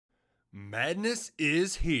Madness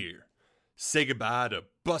is here. Say goodbye to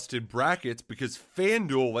busted brackets because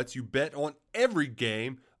FanDuel lets you bet on every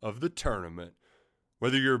game of the tournament.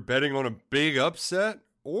 Whether you're betting on a big upset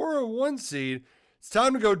or a one seed, it's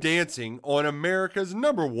time to go dancing on America's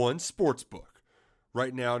 #1 sportsbook.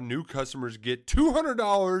 Right now, new customers get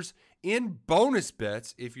 $200 in bonus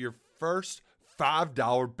bets if your first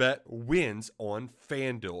 $5 bet wins on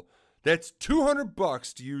FanDuel. That's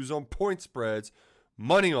 $200 to use on point spreads,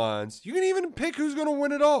 money lines. You can even pick who's going to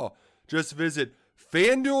win it all. Just visit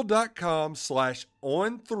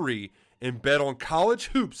FanDuel.com/on3 and bet on college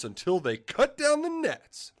hoops until they cut down the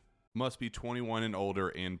nets. Must be 21 and older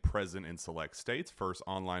and present in select states. First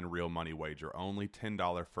online real money wager only.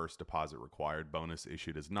 $10 first deposit required. Bonus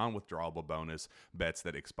issued as non-withdrawable bonus. Bets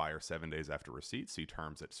that expire 7 days after receipt. See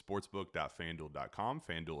terms at sportsbook.fanduel.com.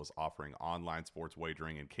 FanDuel is offering online sports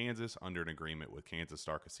wagering in Kansas under an agreement with Kansas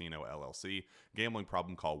Star Casino LLC. Gambling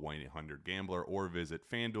problem? Call 1-800-GAMBLER or visit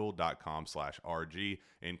fanduel.com/RG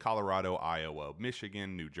in Colorado, Iowa,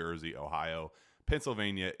 Michigan, New Jersey, Ohio,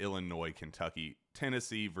 Pennsylvania, Illinois, Kentucky,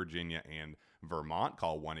 Tennessee, Virginia, and Vermont.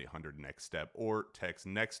 Call 1-800-NEXT-STEP or text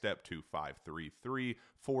NEXT-STEP to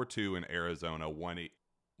 53342 in Arizona,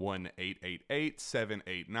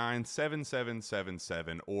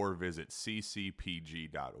 1-888-789-7777 or visit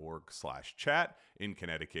ccpg.org/chat. In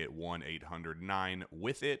Connecticut,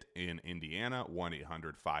 1-800-9-WITH-IT. In Indiana,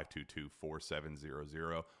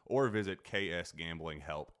 1-800-522-4700 or visit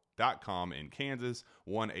ksgamblinghelp.com. In Kansas,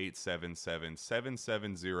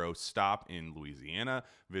 1-877-770-STOP in Louisiana.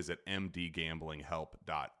 Visit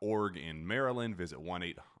mdgamblinghelp.org in Maryland. Visit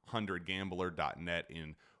 1-800-gambler.net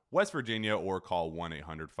in West Virginia or call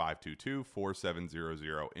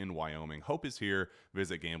 1-800-522-4700 in Wyoming. Hope is here.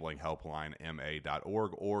 Visit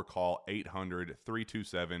gamblinghelplinema.org or call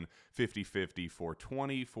 800-327-5050 for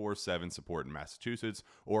 24/7 support in Massachusetts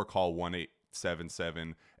or call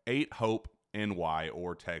 1-877-8-HOPE NY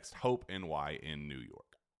or text Hope NY in New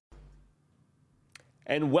York.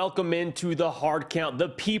 And welcome into the Hard Count, the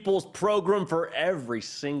people's program for every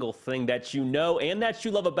single thing that you know and that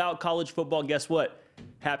you love about college football. Guess what?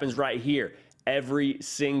 Happens right here every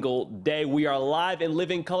single day. We are live and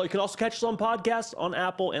live in color. You can also catch us on podcasts on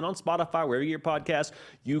Apple and on Spotify, wherever you get your podcasts.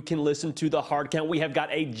 You can listen to the Hard Count. We have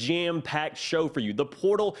got a jam-packed show for you. The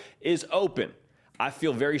portal is open. I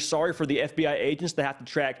feel very sorry for the FBI agents that have to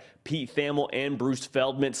track Pete Thamel and Bruce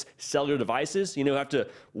Feldman's cellular devices. Have to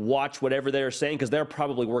watch whatever they're saying because they're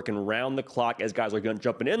probably working round the clock as guys are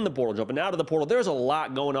jumping in the portal, jumping out of the portal. There's a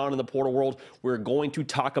lot going on in the portal world. We're going to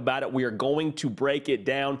talk about it. We are going to break it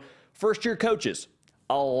down. First-year coaches,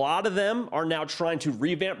 a lot of them are now trying to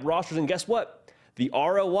revamp rosters. And guess what? The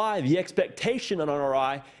ROI, the expectation on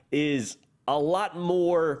ROI is a lot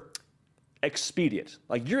more expedient.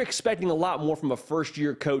 Like, you're expecting a lot more from a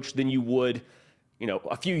first-year coach than you would,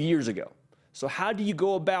 a few years ago. So how do you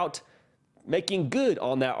go about making good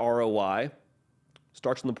on that ROI?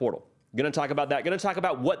 Starts in the portal. Going to talk about that. Going to talk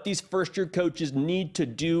about what these first-year coaches need to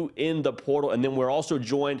do in the portal. And then we're also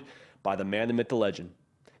joined by the man, the myth, the legend.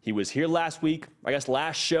 He was here last week,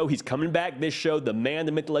 last show. He's coming back this show. The man,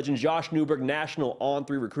 the myth, the legend, Josh Newberg, national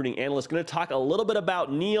On3 recruiting analyst. Going to talk a little bit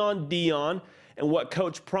about Neon Deion and what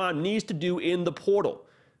Coach Prime needs to do in the portal.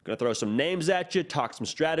 Going to throw some names at you, talk some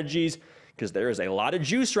strategies, because there is a lot of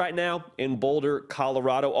juice right now in Boulder,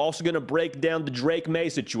 Colorado. Also going to break down the Drake Maye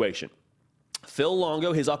situation. Phil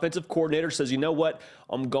Longo, his offensive coordinator, says, you know what?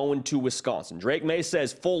 I'm going to Wisconsin. Drake Maye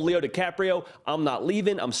says, full Leo DiCaprio, I'm not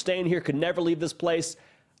leaving. I'm staying here, could never leave this place.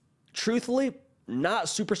 Truthfully, not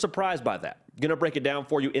super surprised by that. Going to break it down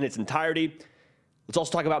for you in its entirety. Let's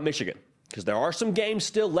also talk about Michigan, because there are some games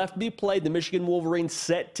still left to be played. The Michigan Wolverines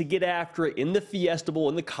set to get after it in the Fiesta Bowl,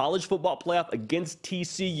 in the college football playoff against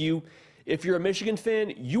TCU. If you're a Michigan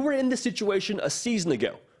fan, you were in this situation a season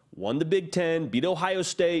ago. Won the Big Ten, beat Ohio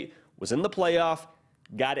State, was in the playoff,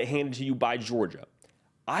 got it handed to you by Georgia.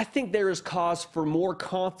 I think there is cause for more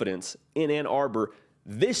confidence in Ann Arbor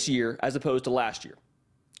this year as opposed to last year.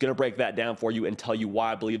 Going to break that down for you and tell you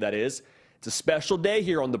why I believe that is. It's a special day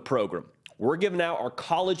here on the program. We're giving out our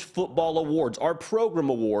college football awards, our program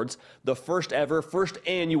awards, the first ever, first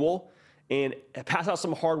annual, and pass out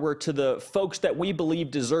some hardware to the folks that we believe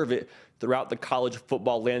deserve it throughout the college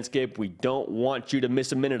football landscape. We don't want you to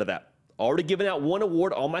miss a minute of that. Already given out one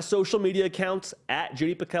award on my social media accounts at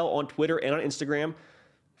JD Pickell on Twitter and on Instagram.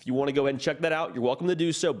 If you want to go ahead and check that out, you're welcome to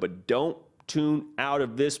do so, but don't tune out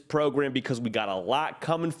of this program because we got a lot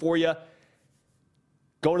coming for you.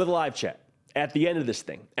 Going to the live chat at the end of this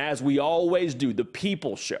thing, as we always do, the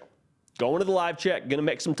People Show. Going to the live chat, going to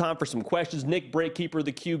make some time for some questions. Nick, Breakkeeper of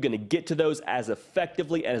the Q, going to get to those as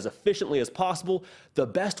effectively and as efficiently as possible. The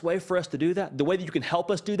best way for us to do that, the way that you can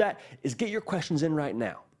help us do that, is get your questions in right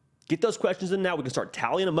now. Get those questions in now. We can start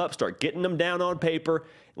tallying them up, start getting them down on paper,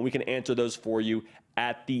 and we can answer those for you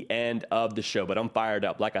at the end of the show. But I'm fired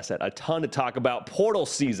up. Like I said, a ton to talk about. Portal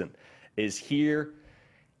season is here,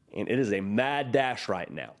 and it is a mad dash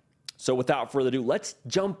right now. So without further ado, let's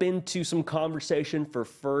jump into some conversation for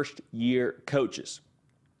first-year coaches.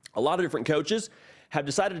 A lot of different coaches have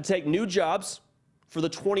decided to take new jobs for the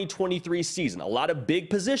 2023 season. A lot of big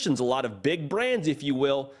positions, a lot of big brands, if you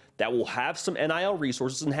will, that will have some NIL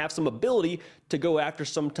resources and have some ability to go after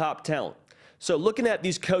some top talent. So looking at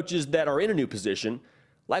these coaches that are in a new position,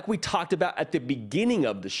 like we talked about at the beginning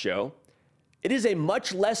of the show, it is a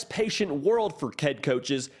much less patient world for head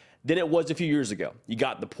coaches than it was a few years ago. You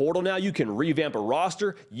got the portal now. You can revamp a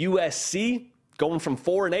roster. USC going from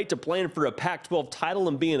 4-8 to playing for a Pac-12 title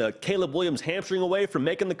and being a Caleb Williams hamstring away from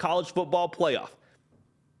making the college football playoff.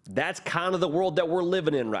 That's kind of the world that we're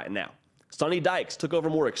living in right now. Sonny Dykes took over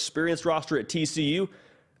a more experienced roster at TCU.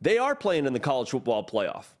 They are playing in the college football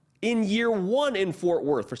playoff. In year one in Fort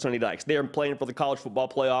Worth for Sonny Dykes, they are playing for the college football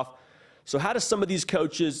playoff. So how do some of these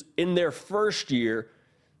coaches in their first year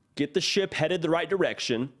get the ship headed the right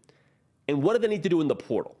direction? And what do they need to do in the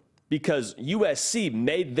portal? Because USC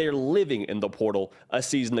made their living in the portal a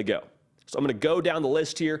season ago. So I'm going to go down the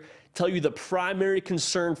list here, tell you the primary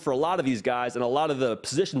concern for a lot of these guys and a lot of the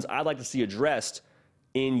positions I'd like to see addressed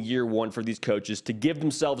in year one for these coaches to give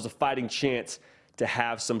themselves a fighting chance to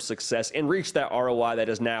have some success and reach that ROI that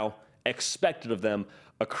is now expected of them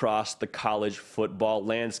across the college football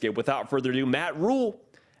landscape. Without further ado, Matt Rule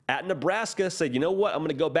at Nebraska said, you know what, I'm going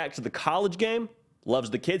to go back to the college game.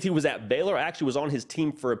 Loves the kids. He was at Baylor. I actually was on his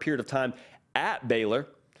team for a period of time at Baylor.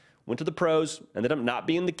 Went to the pros. Ended up not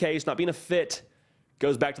being the case, not being a fit.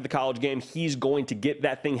 Goes back to the college game. He's going to get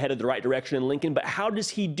that thing headed the right direction in Lincoln. But how does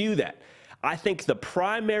he do that? I think the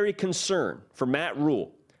primary concern for Matt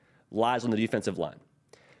Rule lies on the defensive line.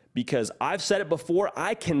 Because I've said it before,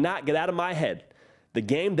 I cannot get out of my head the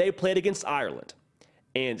game they played against Ireland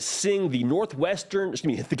and seeing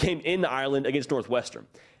the game in Ireland against Northwestern.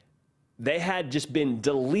 They had just been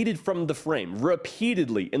deleted from the frame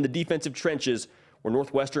repeatedly in the defensive trenches where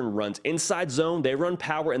Northwestern runs inside zone, they run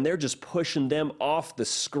power, and they're just pushing them off the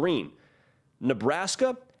screen.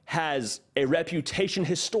 Nebraska has a reputation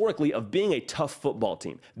historically of being a tough football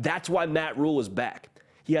team. That's why Matt Rule is back.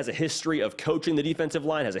 He has a history of coaching the defensive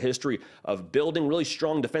line, has a history of building really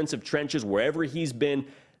strong defensive trenches wherever he's been.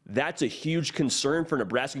 That's a huge concern for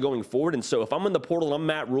Nebraska going forward. And so if I'm in the portal and I'm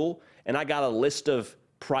Matt Rule and I got a list of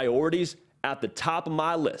priorities at the top of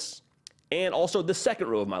my list, and also the second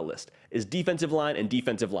row of my list is defensive line and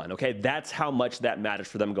defensive line, okay? That's how much that matters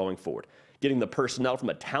for them going forward. Getting the personnel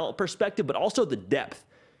from a talent perspective, but also the depth.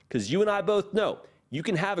 Because you and I both know you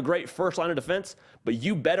can have a great first line of defense, but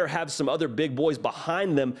you better have some other big boys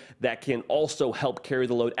behind them that can also help carry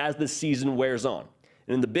the load as the season wears on.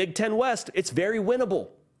 And in the Big Ten West, it's very winnable.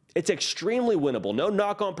 It's extremely winnable. No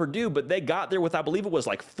knock on Purdue, but they got there with, I believe it was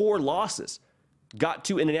like 4 losses. Got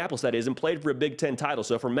to Indianapolis, that is, and played for a Big Ten title.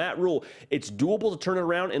 So for Matt Rule, it's doable to turn it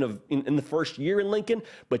around in the first year in Lincoln,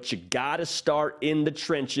 but you got to start in the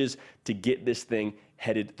trenches to get this thing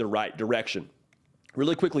headed the right direction.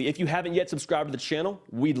 Really quickly, if you haven't yet subscribed to the channel,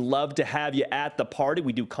 we'd love to have you at the party.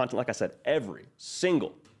 We do content, like I said, every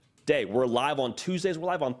single day. We're live on Tuesdays. We're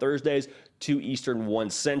live on Thursdays, 2 Eastern, 1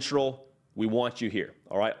 Central. We want you here,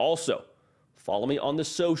 all right? Also, follow me on the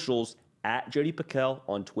socials at JD Piquel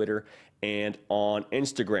on Twitter and on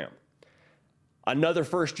Instagram. Another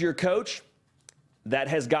first-year coach that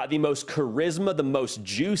has got the most charisma, the most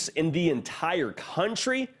juice in the entire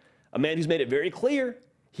country, a man who's made it very clear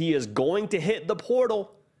he is going to hit the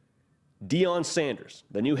portal, Deion Sanders,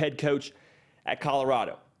 the new head coach at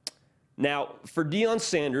Colorado. Now, for Deion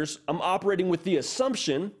Sanders, I'm operating with the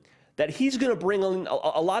assumption that he's going to bring in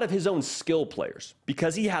a lot of his own skill players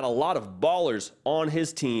because he had a lot of ballers on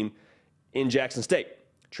his team in Jackson State.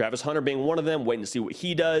 Travis Hunter being one of them, waiting to see what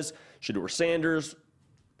he does. Shedeur Sanders,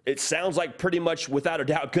 it sounds like pretty much without a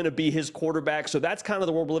doubt going to be his quarterback. So that's kind of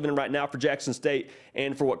the world we're living in right now for Jackson State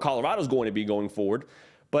and for what Colorado's going to be going forward.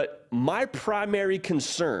 But my primary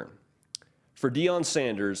concern for Deion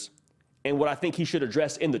Sanders and what I think he should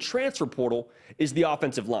address in the transfer portal is the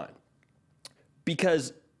offensive line.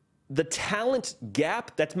 Because the talent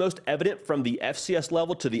gap that's most evident from the FCS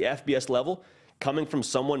level to the FBS level, coming from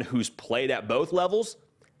someone who's played at both levels,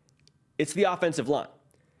 it's the offensive line.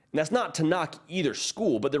 And that's not to knock either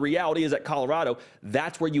school, but the reality is at Colorado,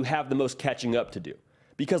 that's where you have the most catching up to do.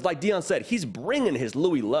 Because like Deion said, he's bringing his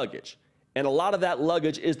Louis luggage. And a lot of that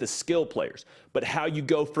luggage is the skill players. But how you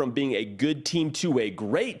go from being a good team to a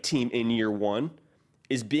great team in year one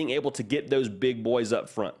is being able to get those big boys up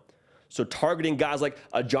front. So targeting guys like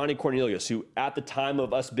Johnny Cornelius, who at the time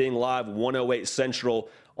of us being live 108 Central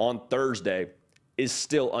on Thursday is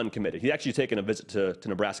still uncommitted. He's actually taking a visit to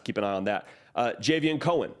Nebraska. Keep an eye on that. Javian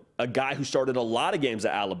Cohen, a guy who started a lot of games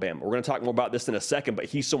at Alabama. We're going to talk more about this in a second, but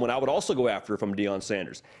he's someone I would also go after from Deion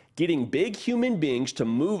Sanders. Getting big human beings to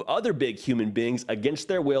move other big human beings against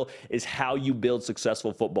their will is how you build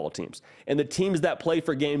successful football teams. And the teams that play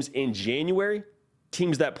for games in January,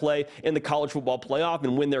 teams that play in the college football playoff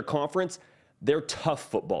and win their conference, they're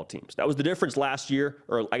tough football teams. That was the difference last year,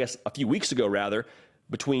 or I guess a few weeks ago rather,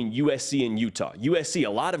 between USC and Utah. USC, a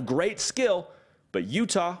lot of great skill, but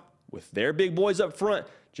Utah, with their big boys up front,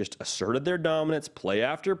 just asserted their dominance play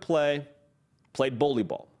after play, played bully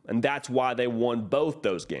ball. And that's why they won both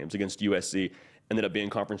those games against USC, ended up being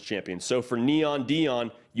conference champions. So for Neon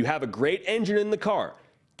Deion, you have a great engine in the car.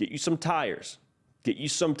 Get you some tires. Get you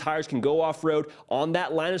some tires can go off-road on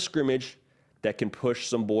that line of scrimmage that can push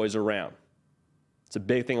some boys around. It's a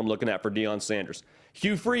big thing I'm looking at for Deion Sanders.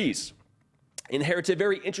 Hugh Freeze inherited a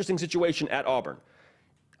very interesting situation at Auburn.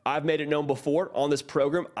 I've made it known before on this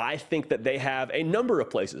program, I think that they have a number of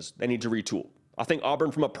places they need to retool. I think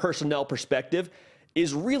Auburn, from a personnel perspective,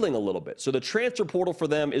 is reeling a little bit. So the transfer portal for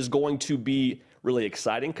them is going to be really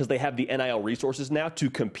exciting because they have the NIL resources now to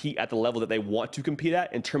compete at the level that they want to compete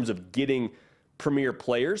at in terms of getting premier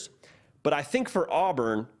players. But I think for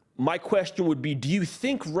Auburn, my question would be, do you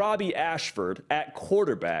think Robbie Ashford at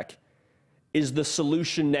quarterback is the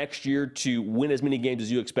solution next year to win as many games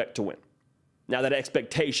as you expect to win? Now, that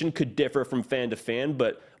expectation could differ from fan to fan,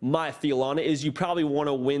 but my feel on it is you probably want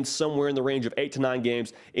to win somewhere in the range of 8 to 9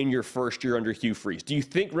 games in your first year under Hugh Freeze. Do you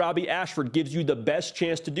think Robbie Ashford gives you the best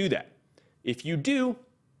chance to do that? If you do,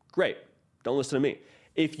 great. Don't listen to me.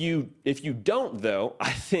 If you don't, though,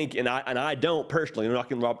 I think, and I don't personally,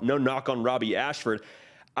 no knock on Robbie Ashford,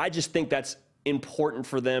 I just think that's important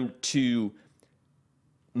for them to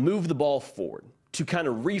move the ball forward, to kind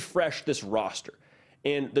of refresh this roster.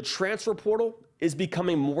 And the transfer portal is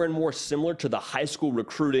becoming more and more similar to the high school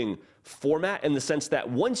recruiting format in the sense that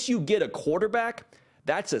once you get a quarterback,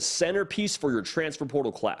 that's a centerpiece for your transfer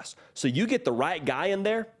portal class. So you get the right guy in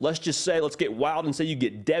there. Let's get wild and say you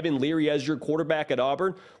get Devin Leary as your quarterback at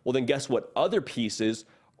Auburn. Well, then guess what? Other pieces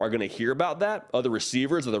are going to hear about that. Other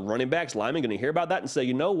receivers or the running backs, linemen, going to hear about that and say,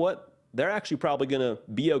 you know what? They're actually probably going to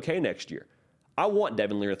be okay next year. I want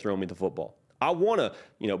Devin Leary throwing me the football. I want to,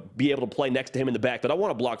 be able to play next to him in the back, but I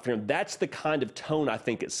want to block for him. That's the kind of tone I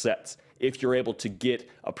think it sets if you're able to get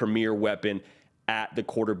a premier weapon at the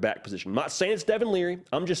quarterback position. I'm not saying it's Devin Leary.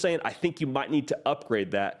 I'm just saying I think you might need to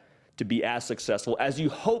upgrade that to be as successful as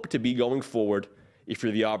you hope to be going forward if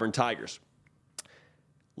you're the Auburn Tigers.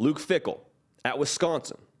 Luke Fickell at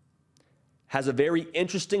Wisconsin has a very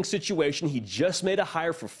interesting situation. He just made a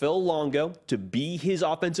hire for Phil Longo to be his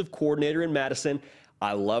offensive coordinator in Madison.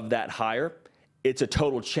 I love that hire. It's a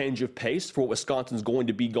total change of pace for what Wisconsin's going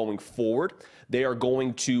to be going forward. They are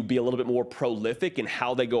going to be a little bit more prolific in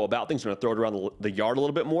how they go about things. They're going to throw it around the yard a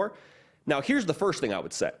little bit more. Now, here's the first thing I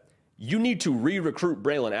would say. You need to re-recruit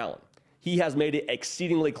Braylon Allen. He has made it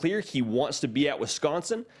exceedingly clear he wants to be at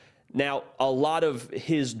Wisconsin. Now, a lot of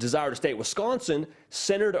his desire to stay at Wisconsin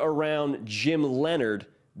centered around Jim Leonhard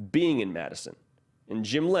being in Madison. And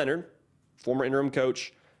Jim Leonhard, former interim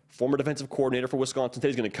coach, former defensive coordinator for Wisconsin State,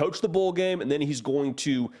 is going to coach the bowl game, and then he's going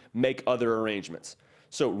to make other arrangements.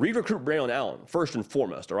 So re-recruit Braylon Allen, first and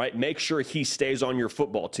foremost, all right? Make sure he stays on your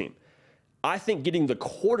football team. I think getting the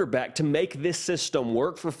quarterback to make this system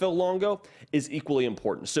work for Phil Longo is equally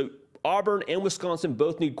important. So Auburn and Wisconsin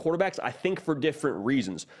both need quarterbacks, I think, for different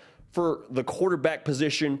reasons. For the quarterback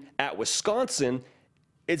position at Wisconsin,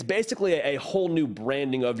 it's basically a whole new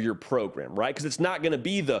branding of your program, right? Because it's not going to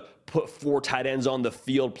be the put 4 tight ends on the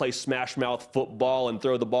field, play smash mouth football, and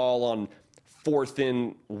throw the ball on 4th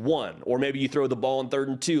and 1. Or maybe you throw the ball on 3rd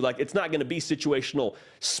and 2. Like, it's not going to be situational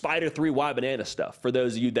spider 3-wide banana stuff for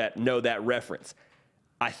those of you that know that reference.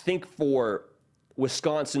 I think for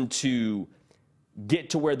Wisconsin to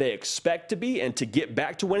get to where they expect to be and to get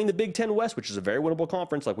back to winning the Big Ten West, which is a very winnable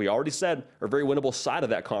conference, like we already said, or very winnable side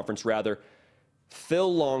of that conference, rather,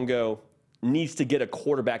 Phil Longo needs to get a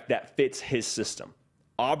quarterback that fits his system.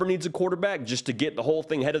 Auburn needs a quarterback just to get the whole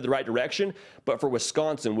thing headed the right direction. But for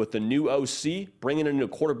Wisconsin, with the new OC, bringing in a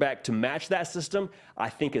quarterback to match that system, I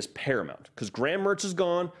think is paramount. Because Graham Mertz is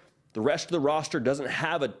gone. The rest of the roster doesn't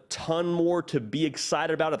have a ton more to be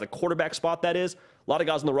excited about at the quarterback spot, that is. A lot of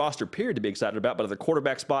guys on the roster, period, to be excited about. But at the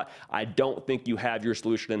quarterback spot, I don't think you have your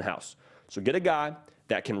solution in-house. So get a guy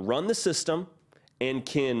that can run the system and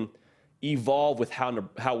can evolve with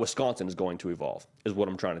how Wisconsin is going to evolve, is what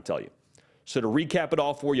I'm trying to tell you. So to recap it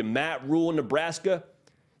all for you, Matt Rule in Nebraska,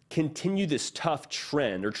 continue this tough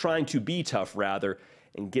trend, or trying to be tough rather,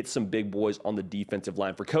 and get some big boys on the defensive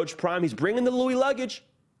line. For Coach Prime, he's bringing the Louis luggage.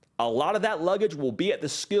 A lot of that luggage will be at the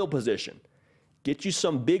skill position. Get you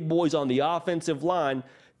some big boys on the offensive line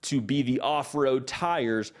to be the off-road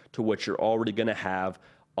tires to what you're already going to have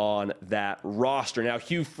on that roster. Now,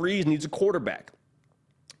 Hugh Freeze needs a quarterback.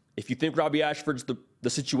 If you think Robbie Ashford's the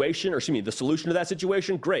situation, or excuse me, the solution to that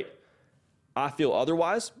situation, great. I feel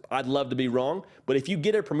otherwise. I'd love to be wrong. But if you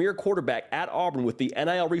get a premier quarterback at Auburn with the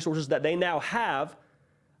NIL resources that they now have,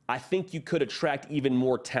 I think you could attract even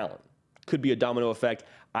more talent. Could be a domino effect.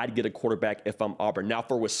 I'd get a quarterback if I'm Auburn. Now,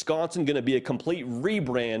 for Wisconsin, going to be a complete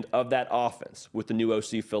rebrand of that offense with the new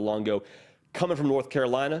OC, Phil Longo, coming from North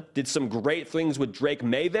Carolina. Did some great things with Drake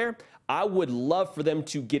Maye there. I would love for them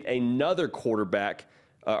to get another quarterback,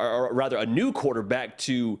 or rather a new quarterback,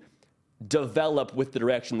 to develop with the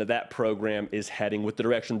direction that program is heading, with the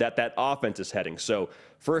direction that offense is heading. So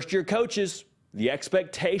first-year coaches, the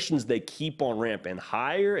expectations, they keep on ramping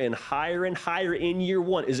higher and higher and higher in year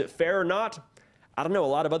one. Is it fair or not? I don't know. A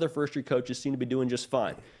lot of other first-year coaches seem to be doing just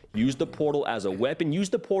fine. Use the portal as a weapon. Use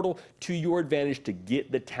the portal to your advantage to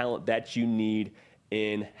get the talent that you need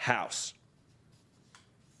in-house.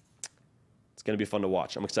 It's going to be fun to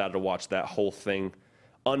watch. I'm excited to watch that whole thing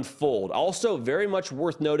unfold. Also, very much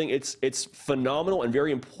worth noting, it's phenomenal and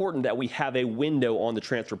very important that we have a window on the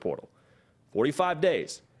transfer portal. 45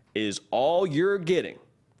 days is all you're getting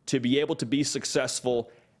to be able to be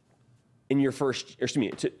successful in your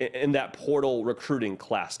in that portal recruiting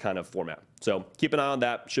class kind of format. So keep an eye on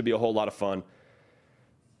that. Should be a whole lot of fun.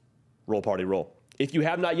 Roll party roll. If you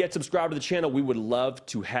have not yet subscribed to the channel, we would love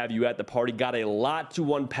to have you at the party. Got a lot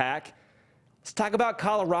to unpack. Let's talk about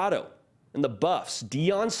Colorado and the Buffs.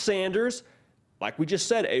 Deion Sanders, like we just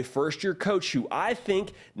said, a first-year coach who I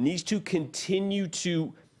think needs to continue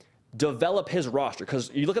to develop his roster. Because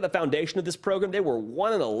you look at the foundation of this program, they were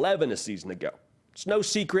 1-11 a season ago. It's no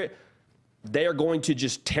secret. They are going to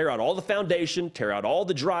just tear out all the foundation, tear out all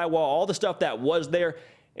the drywall, all the stuff that was there,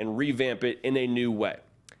 and revamp it in a new way.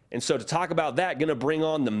 And so to talk about that, going to bring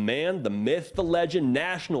on the man, the myth, the legend,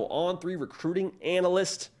 national on-3 recruiting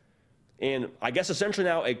analyst, and I guess essentially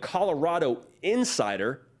now a Colorado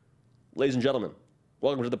insider. Ladies and gentlemen,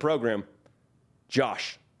 welcome to the program,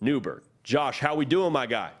 Josh Newberg. Josh, how we doing, my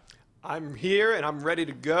guy? I'm here and I'm ready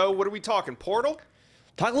to go. What are we talking, portal?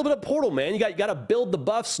 Talk a little bit of portal, man. You got to build the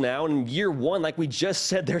Buffs now. And in year one, like we just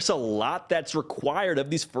said, there's a lot that's required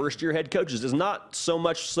of these first-year head coaches. It's not so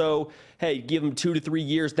much so, hey, give them 2 to 3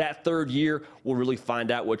 years. That third year, we'll really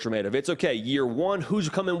find out what you're made of. It's okay. Year one, who's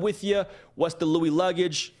coming with you? What's the Louis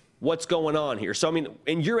luggage? What's going on here? So, I mean,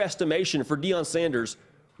 in your estimation for Deion Sanders,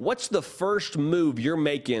 what's the first move you're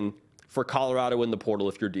making for Colorado in the portal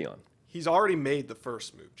if you're Deion? He's already made the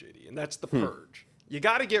first move, JD, and that's the purge. You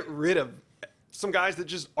got to get rid of some guys that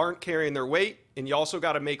just aren't carrying their weight, and you also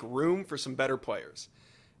got to make room for some better players.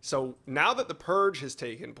 So now that the purge has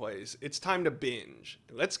taken place, it's time to binge.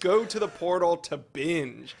 Let's go to the portal to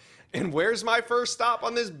binge. And where's my first stop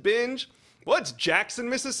on this binge? Well, it's Jackson,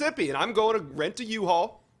 Mississippi, and I'm going to rent a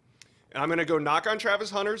U-Haul, and I'm going to go knock on Travis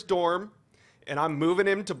Hunter's dorm, and I'm moving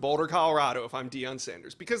him to Boulder, Colorado if I'm Deion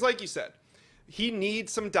Sanders. Because like you said, he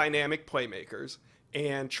needs some dynamic playmakers.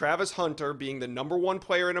 And Travis Hunter, being the #1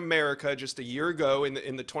 player in America just a year ago in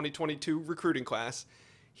the 2022 recruiting class,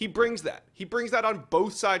 he brings that. He brings that on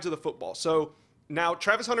both sides of the football. So now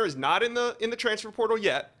Travis Hunter is not in the transfer portal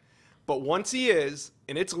yet, but once he is,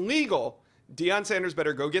 and it's legal, Deion Sanders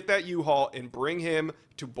better go get that U-Haul and bring him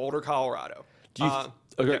to Boulder, Colorado. Go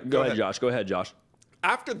ahead, Josh. Go ahead, Josh.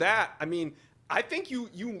 After that, I mean, I think you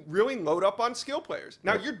really load up on skill players.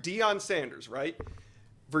 Now, you're Deion Sanders, right?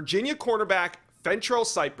 Virginia cornerback Fentrell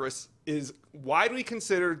Cypress is widely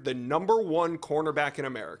considered the #1 cornerback in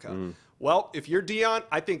America. Well, if you're Deion,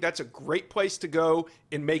 I think that's a great place to go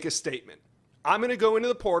and make a statement. I'm going to go into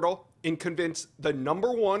the portal and convince the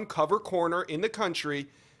 #1 cover corner in the country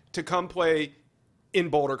to come play in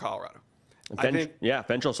Boulder, Colorado.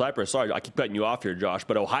 Fentrell Cypress. Sorry, I keep cutting you off here, Josh,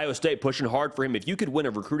 but Ohio State pushing hard for him. If you could win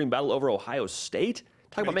a recruiting battle over Ohio State,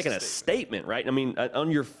 talk about making a statement, right? I mean, on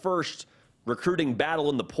your first recruiting battle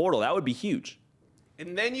in the portal, that would be huge.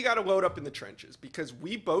 And then you got to load up in the trenches, because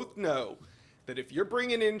we both know that if you're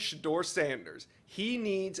bringing in Shedeur Sanders, he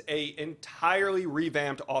needs a entirely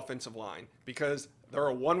revamped offensive line, because they're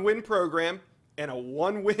a 1-win program, and a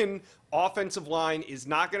 1-win offensive line is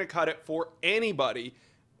not going to cut it for anybody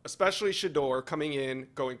especially Shador coming in,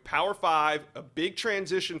 going Power 5, a big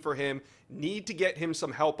transition for him, need to get him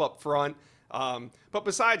some help up front. But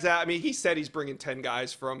besides that, I mean, he said he's bringing 10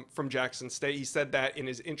 guys from Jackson State. He said that in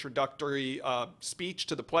his introductory speech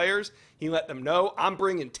to the players. He let them know, I'm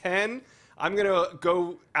bringing 10. I'm going to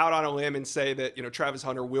go out on a limb and say that, Travis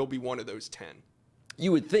Hunter will be one of those 10.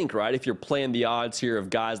 You would think, right, if you're playing the odds here of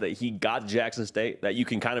guys that he got to Jackson State, that you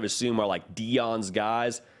can kind of assume are like Deion's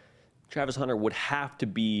guys, Travis Hunter would have to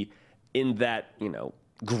be in that,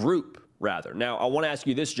 group, rather. Now, I want to ask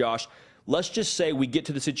you this, Josh. Let's just say we get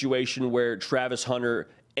to the situation where Travis Hunter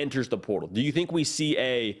enters the portal. Do you think we see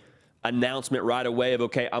a announcement right away of,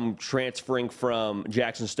 okay, I'm transferring from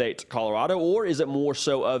Jackson State to Colorado, or is it more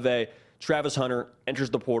so of a Travis Hunter enters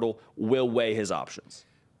the portal, will weigh his options?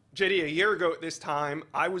 JD, a year ago at this time,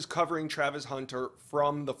 I was covering Travis Hunter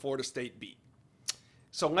from the Florida State beat.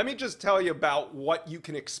 So let me just tell you about what you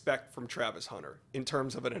can expect from Travis Hunter in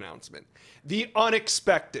terms of an announcement. The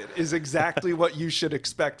unexpected is exactly what you should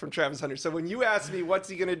expect from Travis Hunter. So when you ask me what's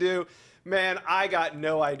he going to do, man, I got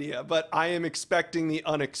no idea, but I am expecting the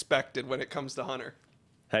unexpected when it comes to Hunter.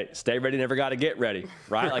 Hey, stay ready, never got to get ready,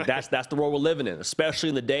 right? Like that's the world we're living in, especially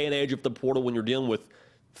in the day and age of the portal when you're dealing with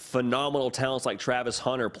phenomenal talents like Travis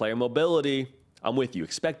Hunter, player mobility. I'm with you.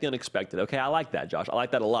 Expect the unexpected. Okay, I like that, Josh. I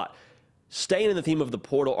like that a lot. Staying in the theme of the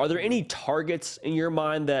portal, are there any targets in your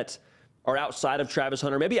mind that are outside of Travis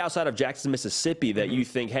Hunter, maybe outside of Jackson, Mississippi, that you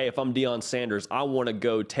think, hey, if I'm Deion Sanders, I want to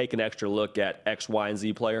go take an extra look at X, Y, and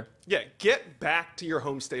Z player? Yeah, get back to your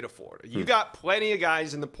home state of Florida. You got plenty of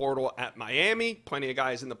guys in the portal at Miami, plenty of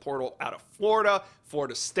guys in the portal out of Florida,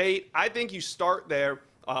 Florida State. I think you start there.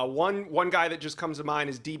 One guy that just comes to mind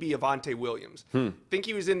is DB Avante Williams. I think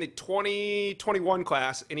he was in the 2021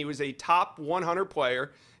 class, and he was a top 100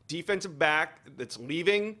 player, defensive back that's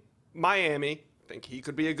leaving Miami. I think he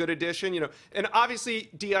could be a good addition, And obviously,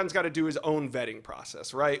 Deion's got to do his own vetting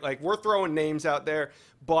process, right? Like, we're throwing names out there,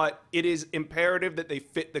 but it is imperative that they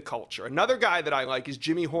fit the culture. Another guy that I like is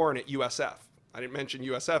Jimmy Horn at USF. I didn't mention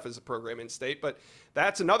USF as a program in state, but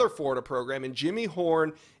that's another Florida program. And Jimmy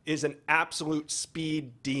Horn is an absolute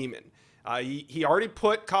speed demon. He already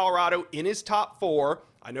put Colorado in his top 4.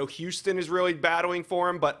 I know Houston is really battling for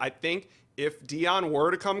him, but I think if Deion were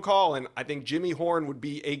to come calling, I think Jimmy Horn would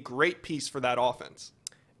be a great piece for that offense.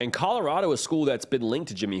 And Colorado is a school that's been linked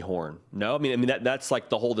to Jimmy Horn. No, I mean that's like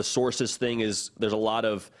the sources thing is there's a lot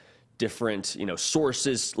of different,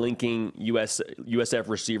 sources linking USF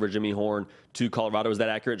receiver Jimmy Horn to Colorado. Is that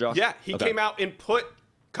accurate, Josh? Yeah, he came out and put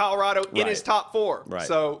Colorado in his top 4. Right.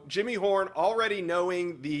 So Jimmy Horn already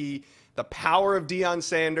knowing the power of Deion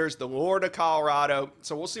Sanders, the lure to Colorado.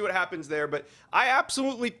 So we'll see what happens there. But I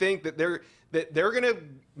absolutely think that they're going to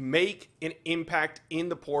make an impact in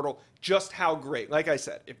the portal. Just how great. Like I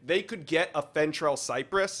said, if they could get a Fentrell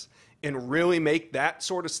Cypress and really make that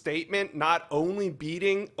sort of statement, not only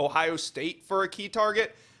beating Ohio State for a key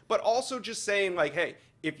target, but also just saying like, hey,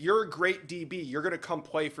 if you're a great DB, you're going to come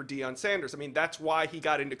play for Deion Sanders. I mean, that's why he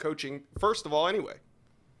got into coaching, first of all, anyway.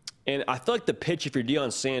 And I feel like the pitch, if you're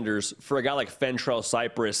Deion Sanders, for a guy like Fentrell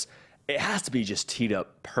Cypress, it has to be just teed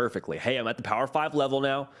up perfectly. Hey, I'm at the Power 5 level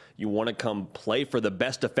now. You want to come play for the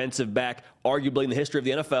best defensive back, arguably in the history of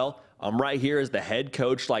the NFL. I'm right here as the head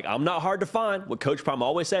coach. Like, I'm not hard to find. What Coach Prime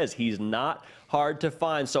always says, he's not hard to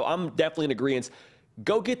find. So I'm definitely in agreement.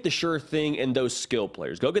 Go get the sure thing and those skill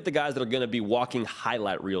players. Go get the guys that are going to be walking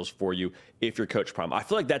highlight reels for you if you're Coach Prime. I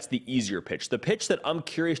feel like that's the easier pitch. The pitch that I'm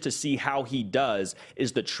curious to see how he does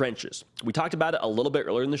is the trenches. We talked about it a little bit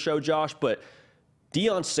earlier in the show, Josh, but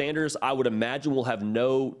Deion Sanders, I would imagine, will have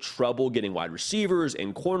no trouble getting wide receivers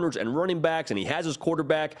and corners and running backs, and he has his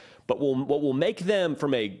quarterback. But what will make them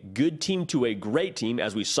from a good team to a great team,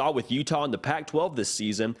 as we saw with Utah in the Pac-12 this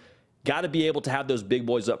season, got to be able to have those big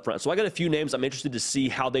boys up front. So I got a few names I'm interested to see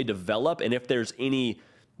how they develop and if there's any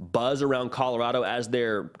buzz around Colorado as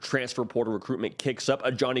their transfer portal recruitment kicks up.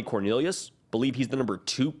 A Johnny Cornelius, believe he's the number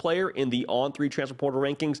 2 player in the On3 transfer portal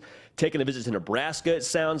rankings, taking a visit to Nebraska, it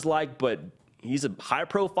sounds like, but he's a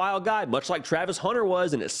high-profile guy, much like Travis Hunter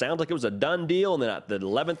was, and it sounds like it was a done deal. And then at the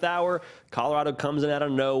 11th hour, Colorado comes in out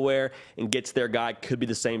of nowhere and gets their guy. Could be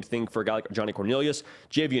the same thing for a guy like Johnny Cornelius.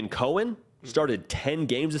 Javion Cohen started 10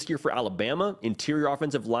 games this year for Alabama. Interior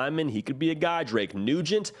offensive lineman, he could be a guy. Drake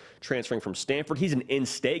Nugent, transferring from Stanford. He's an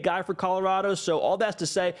in-state guy for Colorado. So all that's to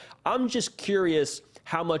say, I'm just curious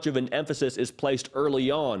how much of an emphasis is placed early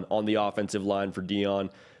on the offensive line for Deion,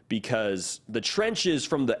 because the trenches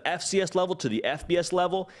from the FCS level to the FBS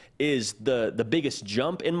level is the biggest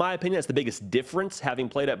jump, in my opinion. That's the biggest difference, having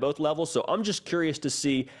played at both levels. So I'm just curious to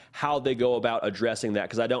see how they go about addressing that,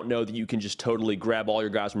 because I don't know that you can just totally grab all your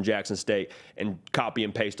guys from Jackson State and copy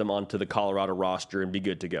and paste them onto the Colorado roster and be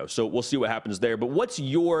good to go. So we'll see what happens there. But what's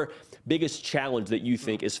your biggest challenge that you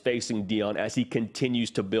think is facing Deion as he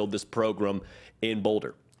continues to build this program in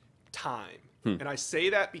Boulder? Time. And I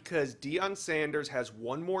say that because Deion Sanders has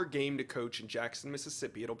one more game to coach in Jackson,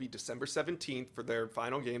 Mississippi. It'll be December 17th for their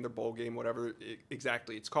final game, their bowl game, whatever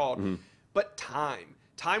exactly it's called. But time.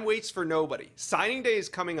 Time waits for nobody. Signing day is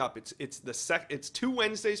coming up. It's 2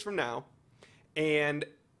 Wednesdays from now. And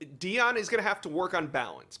Deion is going to have to work on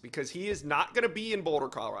balance because he is not going to be in Boulder,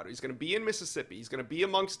 Colorado. He's going to be in Mississippi. He's going to be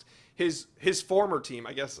amongst his former team,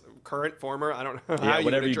 I guess, current, former. I don't know how you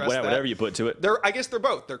would address that. Whatever you put to it. I guess they're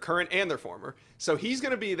both. They're current and they're former. So he's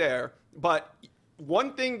going to be there. But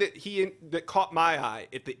one thing that caught my eye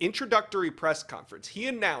at the introductory press conference, he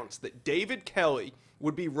announced that David Kelly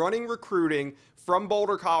would be running recruiting from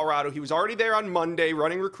Boulder, Colorado. He was already there on Monday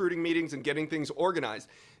running recruiting meetings and getting things organized.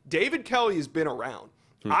 David Kelly has been around.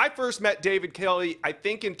 I first met David Kelly, I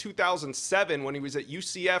think, in 2007 when he was at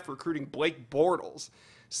UCF recruiting Blake Bortles.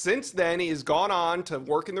 Since then, he has gone on to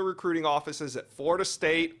work in the recruiting offices at Florida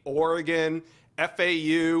State, Oregon,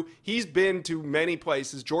 FAU. He's been to many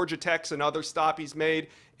places. Georgia Tech's another stop he's made.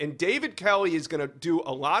 And David Kelly is going to do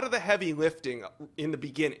a lot of the heavy lifting in the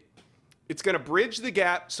beginning. It's going to bridge the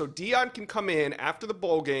gap so Deion can come in after the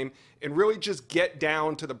bowl game and really just get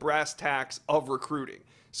down to the brass tacks of recruiting.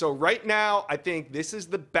 So right now, I think this is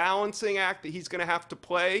the balancing act that he's going to have to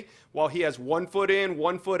play while he has 1 foot in,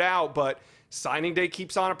 1 foot out, but signing day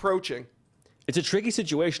keeps on approaching. It's a tricky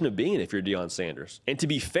situation to be in if you're Deion Sanders. And to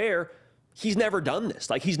be fair, he's never done this.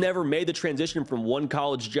 Like, he's never made the transition from one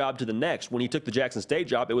college job to the next. When he took the Jackson State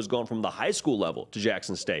job, it was going from the high school level to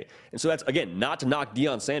Jackson State. And so that's, again, not to knock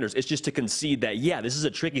Deion Sanders. It's just to concede that, yeah, this is a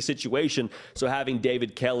tricky situation. So having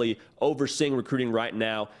David Kelly overseeing recruiting right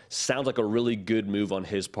now sounds like a really good move on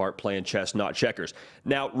his part, playing chess, not checkers.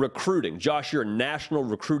 Now, recruiting. Josh, you're a national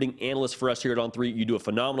recruiting analyst for us here at On3. You do a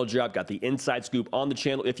phenomenal job. Got the inside scoop on the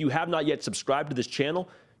channel. If you have not yet subscribed to this channel,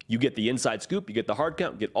 you get the inside scoop, you get the hard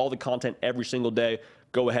count, you get all the content every single day.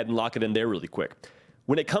 Go ahead and lock it in there really quick.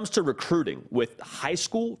 When it comes to recruiting with high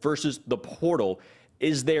school versus the portal,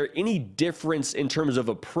 is there any difference in terms of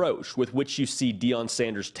approach with which you see Deion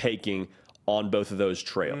Sanders taking on both of those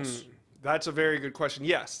trails? That's a very good question.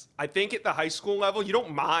 Yes. I think at the high school level, you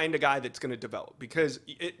don't mind a guy that's going to develop because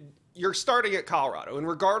you're starting at Colorado. And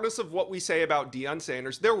regardless of what we say about Deion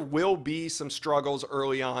Sanders, there will be some struggles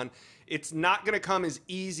early on. It's not going to come as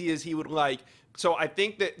easy as he would like. So I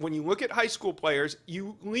think that when you look at high school players,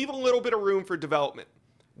 you leave a little bit of room for development.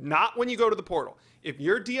 Not when you go to the portal. If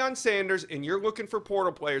you're Deion Sanders and you're looking for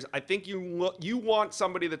portal players, I think you want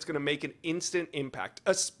somebody that's going to make an instant impact,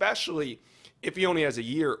 especially if he only has a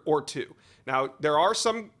year or two. Now, there are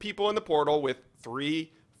some people in the portal with 3-4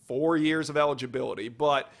 years of eligibility,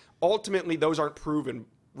 but ultimately those aren't proven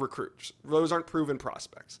recruits. Those aren't proven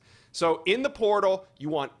prospects. So in the portal, you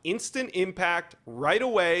want instant impact right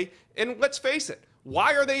away. And let's face it,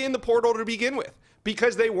 why are they in the portal to begin with?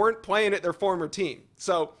 Because they weren't playing at their former team.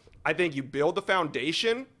 So I think you build the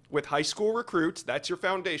foundation with high school recruits. That's your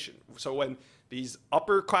foundation. So when these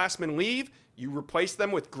upperclassmen leave, you replace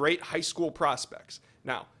them with great high school prospects.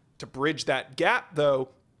 Now, to bridge that gap,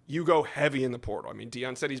 though, you go heavy in the portal. I mean,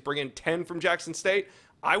 Deion said he's bringing 10 from Jackson State.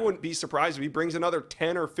 I wouldn't be surprised if he brings another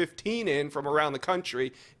 10 or 15 in from around the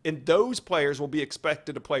country, and those players will be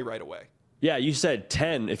expected to play right away. Yeah, you said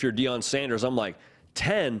 10 if you're Deion Sanders. I'm like,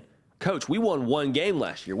 10? Coach, we won 1 game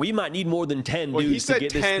last year. We might need more than 10 dudes to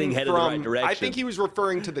get this thing headed in the right direction. I think he was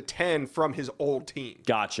referring to the 10 from his old team.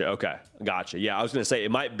 Gotcha, okay. Gotcha. Yeah, I was going to say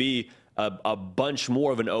it might be a bunch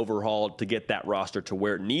more of an overhaul to get that roster to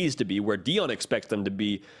where it needs to be, where Deion expects them to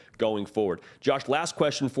be going forward. Josh, last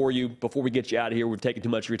question for you before we get you out of here. We've taken too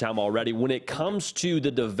much of your time already. When it comes to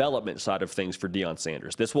the development side of things for Deion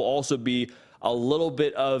Sanders, this will also be a little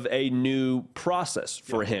bit of a new process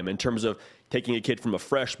for him in terms of taking a kid from a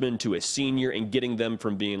freshman to a senior and getting them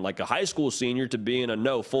from being like a high school senior to being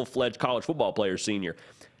a full-fledged college football player senior.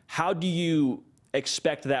 How do you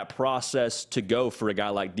expect that process to go for a guy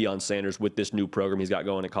like Deion Sanders with this new program he's got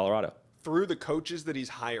going in Colorado? Through the coaches that he's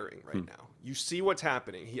hiring right now. You see what's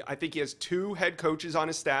happening. I think he has 2 head coaches on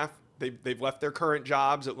his staff. They've left their current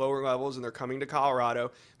jobs at lower levels, and they're coming to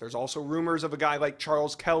Colorado. There's also rumors of a guy like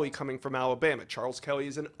Charles Kelly coming from Alabama. Charles Kelly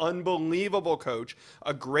is an unbelievable coach,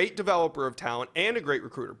 a great developer of talent, and a great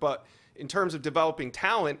recruiter. But in terms of developing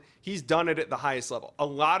talent, he's done it at the highest level. A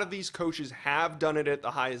lot of these coaches have done it at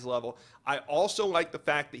the highest level. I also like the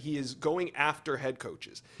fact that he is going after head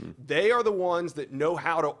coaches. They are the ones that know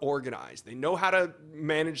how to organize. They know how to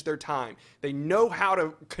manage their time. They know how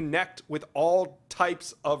to connect with all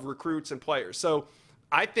types of recruits and players. So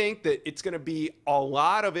I think that it's going to be a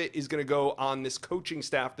lot of it is going to go on this coaching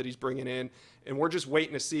staff that he's bringing in, and we're just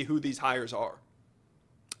waiting to see who these hires are.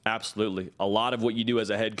 Absolutely. A lot of what you do as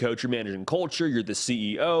a head coach, you're managing culture, you're the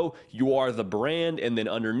CEO, you are the brand, and then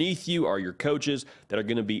underneath you are your coaches that are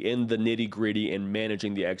going to be in the nitty-gritty and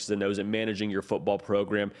managing the X's and O's and managing your football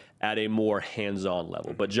program at a more hands-on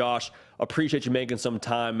level. But Josh, appreciate you making some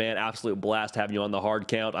time, man. Absolute blast having you on the Hard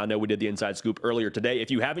Count. I know we did the Inside Scoop earlier today. If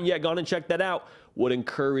you haven't yet gone and checked that out, would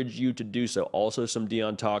encourage you to do so. Also some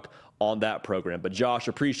Deion talk on that program. But Josh,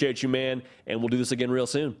 appreciate you, man, and we'll do this again real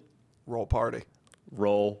soon. Roll party.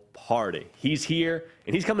 Roll party. He's here,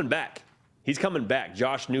 and he's coming back. He's coming back.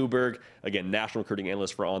 Josh Newberg, again, national recruiting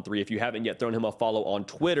analyst for On3. If you haven't yet thrown him a follow on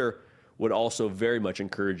Twitter, would also very much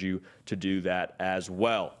encourage you to do that as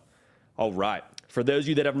well. All right. For those of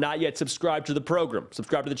you that have not yet subscribed to the program,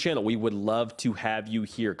 subscribe to the channel. We would love to have you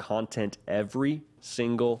here. Content every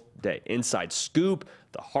single day. Inside Scoop,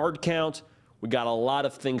 the Hard Count. We got a lot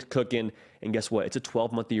of things cooking. And guess what? It's a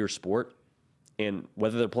 12-month-a-year sport. And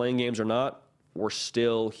whether they're playing games or not, we're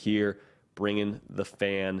still here bringing the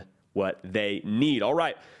fan what they need. All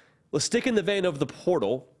right, let's stick in the vein of the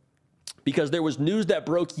portal because there was news that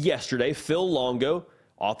broke yesterday. Phil Longo,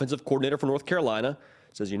 offensive coordinator for North Carolina,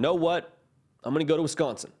 says, you know what? I'm going to go to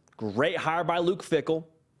Wisconsin. Great hire by Luke Fickell.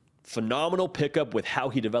 Phenomenal pickup with how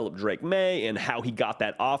he developed Drake Maye and how he got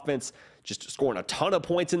that offense, just scoring a ton of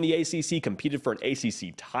points in the ACC, competed for an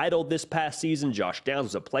ACC title this past season. Josh Downs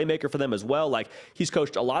was a playmaker for them as well. Like, he's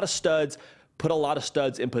coached a lot of studs, put a lot of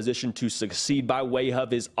studs in position to succeed by way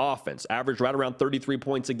of his offense. Averaged right around 33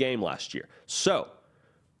 points a game last year. So,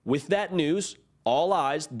 with that news, all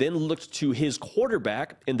eyes then looked to his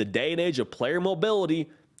quarterback. In the day and age of player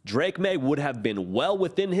mobility, Drake Maye would have been well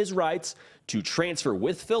within his rights to transfer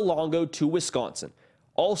with Phil Longo to Wisconsin.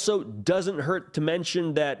 Also, doesn't hurt to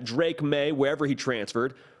mention that Drake Maye, wherever he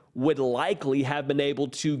transferred, would likely have been able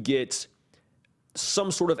to get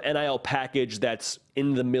some sort of NIL package that's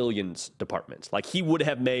in the millions department. Like, he would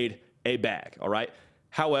have made a bag, all right?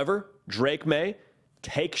 However, Drake Maye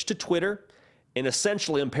takes to Twitter and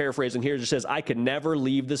essentially, I'm paraphrasing here, just says, I could never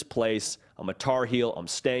leave this place. I'm a Tar Heel. I'm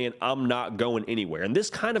staying. I'm not going anywhere. And this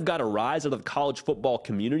kind of got a rise out of the college football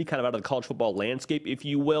community, kind of out of the college football landscape, if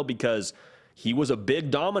you will, because he was a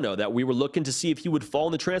big domino that we were looking to see if he would fall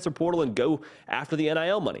in the transfer portal and go after the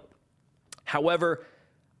NIL money. However,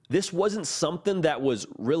 this wasn't something that was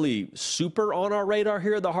really super on our radar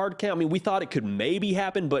here at the Hard Count. I mean, we thought it could maybe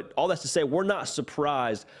happen, but all that's to say, we're not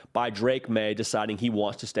surprised by Drake Maye deciding he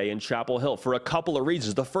wants to stay in Chapel Hill for a couple of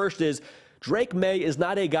reasons. The first is Drake Maye is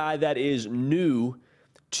not a guy that is new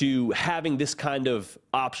to having this kind of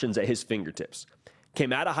options at his fingertips.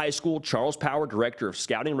 Came out of high school, Charles Power, director of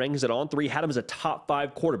scouting rankings at On3, had him as a top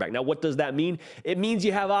 5 quarterback. Now, what does that mean? It means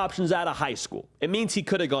you have options out of high school. It means he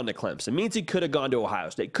could have gone to Clemson. It means he could have gone to Ohio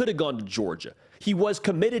State, could have gone to Georgia. He was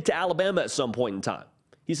committed to Alabama at some point in time.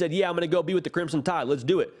 He said, yeah, I'm going to go be with the Crimson Tide. Let's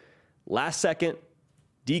do it. Last second,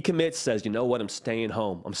 decommits, says, you know what? I'm staying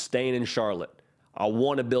home. I'm staying in Charlotte. I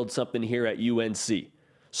want to build something here at UNC.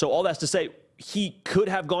 So all that's to say, he could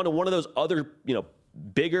have gone to one of those other,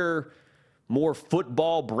 bigger, more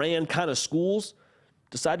football brand kind of schools,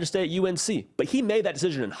 decided to stay at UNC. But he made that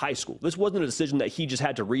decision in high school. This wasn't a decision that he just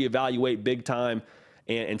had to reevaluate big time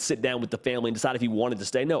and sit down with the family and decide if he wanted to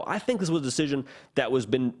stay. No, I think this was a decision that has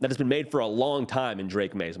been made for a long time in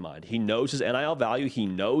Drake Maye's mind. He knows his NIL value. He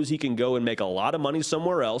knows he can go and make a lot of money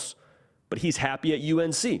somewhere else, but he's happy at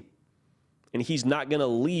UNC. And he's not going to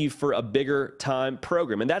leave for a bigger time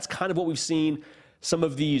program. And that's kind of what we've seen some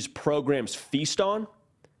of these programs feast on.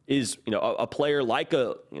 Is, a player like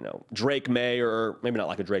a, Drake Maye, or maybe not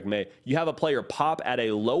like a Drake Maye. You have a player pop at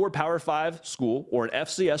a lower Power 5 school or an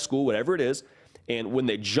FCS school, whatever it is, and when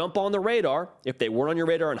they jump on the radar, if they weren't on your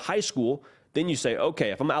radar in high school, then you say, okay,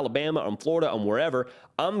 if I'm Alabama, I'm Florida, I'm wherever,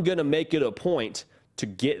 I'm going to make it a point to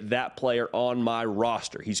get that player on my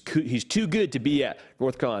roster. He's too good to be at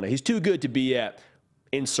North Carolina. He's too good to be at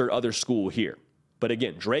insert other school here. But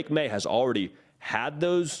again, Drake Maye has already had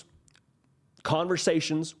those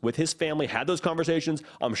conversations with his family, had those conversations,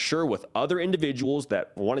 I'm sure, with other individuals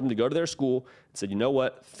that wanted him to go to their school and said, you know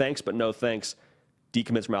what, thanks, but no thanks.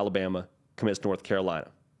 Decommits from Alabama, commits to North Carolina.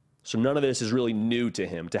 So none of this is really new to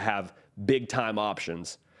him to have big-time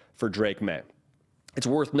options for Drake Maye. It's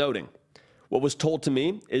worth noting, What was told to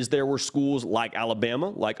me is there were schools like Alabama,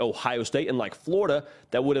 like Ohio State, and like Florida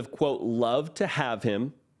that would have, quote, loved to have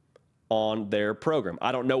him on their program.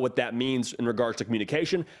 I don't know what that means in regards to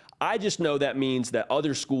communication. I just know that means that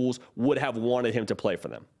other schools would have wanted him to play for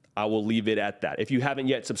them. I will leave it at that. If you haven't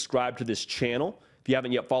yet subscribed to this channel, if you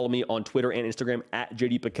haven't yet followed me on Twitter and Instagram at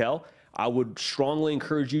JD Piquel, I would strongly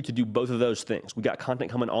encourage you to do both of those things. We got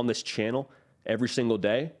content coming on this channel every single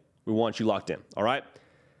day. We want you locked in, all right?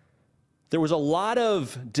 There was a lot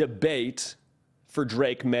of debate for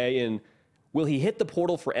Drake Maye and will he hit the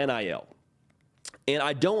portal for NIL? And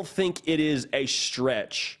I don't think it is a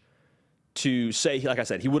stretch to say, like I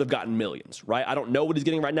said, he would have gotten millions, right? I don't know what he's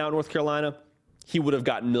getting right now in North Carolina. He would have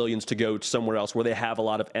gotten millions to go somewhere else where they have a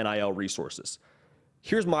lot of NIL resources.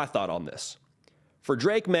 Here's my thought on this. For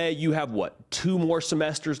Drake Maye, you have what, 2 more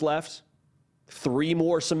semesters left? 3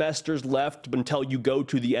 more semesters left until you go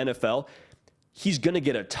to the NFL. He's going to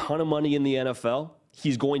get a ton of money in the NFL.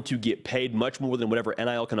 He's going to get paid much more than whatever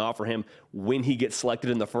NIL can offer him when he gets selected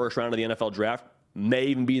in the first round of the NFL draft, may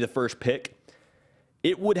even be the first pick.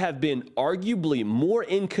 It would have been arguably more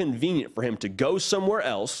inconvenient for him to go somewhere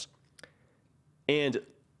else and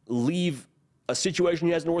leave a situation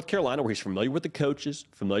he has in North Carolina where he's familiar with the coaches,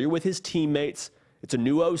 familiar with his teammates. It's a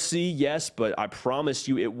new OC, yes, but I promise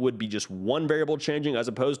you it would be just one variable changing as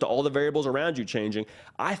opposed to all the variables around you changing.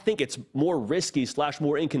 I think it's more risky /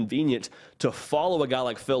 more inconvenient to follow a guy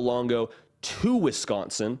like Phil Longo to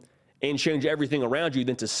Wisconsin and change everything around you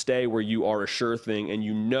than to stay where you are a sure thing and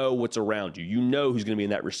you know what's around you. You know who's going to be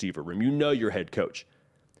in that receiver room. You know your head coach.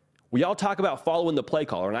 We all talk about following the play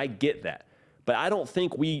caller, and I get that. But I don't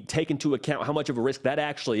think we take into account how much of a risk that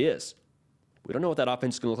actually is. We don't know what that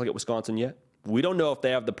offense is going to look like at Wisconsin yet. We don't know if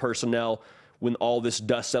they have the personnel when all this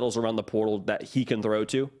dust settles around the portal that he can throw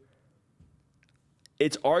to.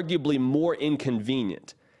 It's arguably more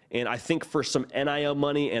inconvenient. And I think for some NIL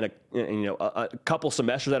money and a couple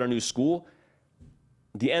semesters at a new school,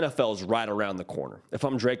 the NFL is right around the corner. If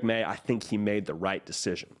I'm Drake Maye, I think he made the right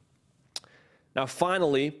decision. Now,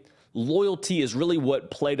 finally, loyalty is really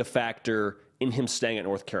what played a factor in him staying at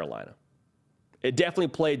North Carolina. It definitely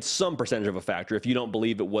played some percentage of a factor if you don't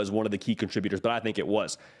believe it was one of the key contributors, but I think it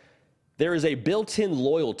was. There is a built-in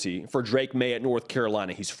loyalty for Drake Maye at North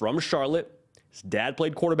Carolina. He's from Charlotte. His dad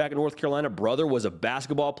played quarterback at North Carolina. Brother was a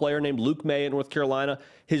basketball player named Luke Maye at North Carolina.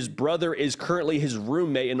 His brother is currently his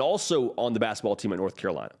roommate and also on the basketball team at North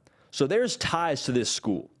Carolina. So there's ties to this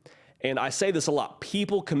school. And I say this a lot.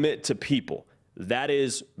 People commit to people. That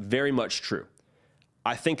is very much true.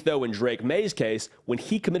 I think, though, in Drake Maye's case, when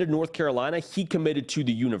he committed to North Carolina, he committed to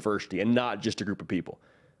the university and not just a group of people.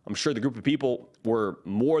 I'm sure the group of people were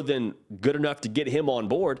more than good enough to get him on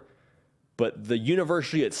board, but the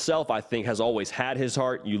university itself, I think, has always had his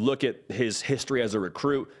heart. You look at his history as a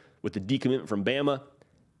recruit with the decommitment from Bama,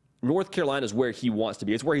 North Carolina is where he wants to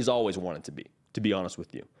be. It's where he's always wanted to be honest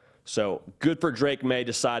with you. So good for Drake Maye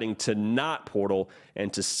deciding to not portal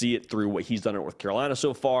and to see it through what he's done at North Carolina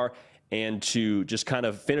so far and to just kind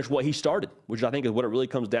of finish what he started, which I think is what it really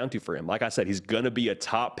comes down to for him. Like I said, he's going to be a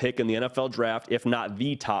top pick in the NFL draft, if not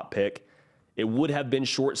the top pick. It would have been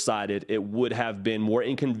short-sighted. It would have been more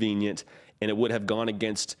inconvenient, and it would have gone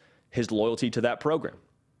against his loyalty to that program.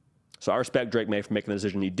 So I respect Drake Maye for making the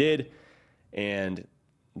decision he did, and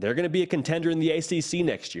they're going to be a contender in the ACC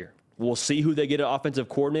next year. We'll see who they get an offensive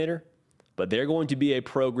coordinator, but they're going to be a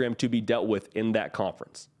program to be dealt with in that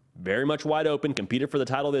conference. Very much wide open, competed for the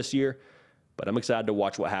title this year, but I'm excited to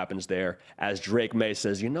watch what happens there as Drake Maye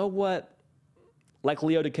says, you know what? Like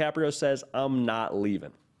Leo DiCaprio says, I'm not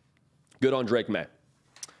leaving. Good on Drake Maye.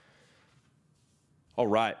 All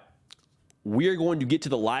right. We are going to get to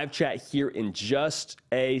the live chat here in just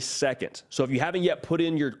a second. So if you haven't yet put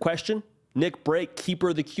in your question, Nick Brake, Keeper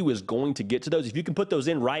of the Queue, is going to get to those. If you can put those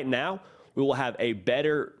in right now, we will have a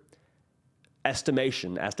better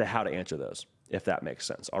estimation as to how to answer those, if that makes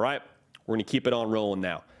sense. All right? We're going to keep it on rolling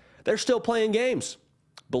now. They're still playing games.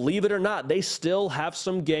 Believe it or not, they still have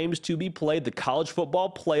some games to be played. The college football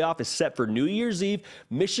playoff is set for New Year's Eve.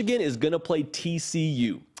 Michigan is going to play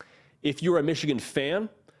TCU. If you're a Michigan fan,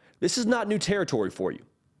 this is not new territory for you.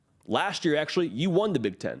 Last year, actually, you won the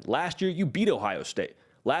Big Ten. Last year, you beat Ohio State.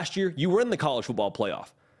 Last year, you were in the college football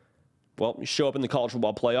playoff. Well, you show up in the college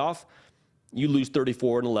football playoff, you lose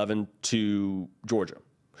 34-11 to Georgia,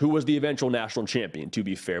 who was the eventual national champion, to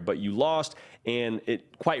be fair. But you lost, and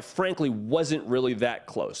it, quite frankly, wasn't really that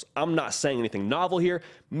close. I'm not saying anything novel here.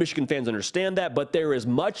 Michigan fans understand that, but there is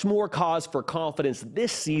much more cause for confidence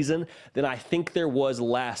this season than I think there was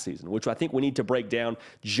last season, which I think we need to break down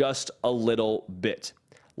just a little bit.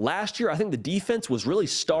 Last year, I think the defense was really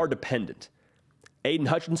star-dependent. Aiden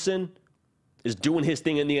Hutchinson is doing his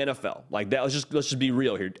thing in the NFL. Like that, let's just be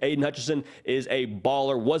real here. Aiden Hutchinson is a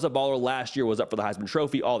baller, was a baller last year, was up for the Heisman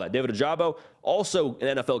Trophy, all that. David Ojabo, also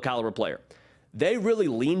an NFL caliber player. They really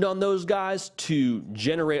leaned on those guys to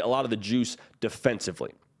generate a lot of the juice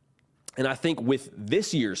defensively. And I think with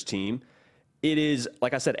this year's team, it is,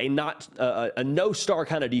 like I said, a no-star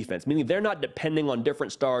kind of defense, meaning they're not depending on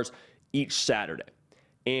different stars each Saturday.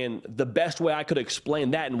 And the best way I could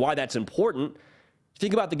explain that and why that's important,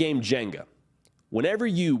 think about the game Jenga. Whenever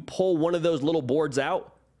you pull one of those little boards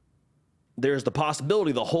out, there's the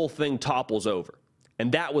possibility the whole thing topples over.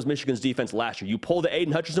 And that was Michigan's defense last year. You pull the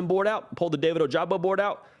Aiden Hutchinson board out, pull the David Ojabo board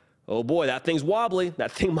out, oh boy, that thing's wobbly.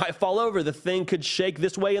 That thing might fall over. The thing could shake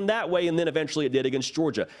this way and that way, and then eventually it did against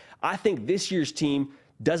Georgia. I think this year's team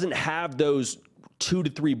doesn't have those 2 to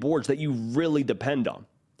 3 boards that you really depend on.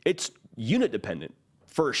 It's unit dependent.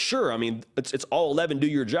 For sure. I mean, it's all 11, do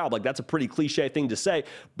your job. Like, that's a pretty cliche thing to say,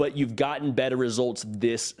 but you've gotten better results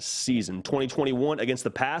this season. 2021 against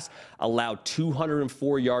the pass allowed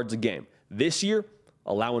 204 yards a game. This year,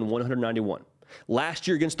 allowing 191. Last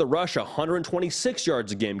year against the rush, 126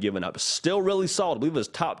 yards a game given up. Still really solid. I believe it was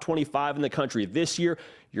top 25 in the country. This year,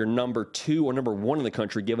 you're number 2 or number 1 in the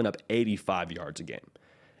country, giving up 85 yards a game.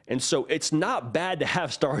 And so it's not bad to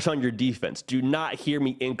have stars on your defense. Do not hear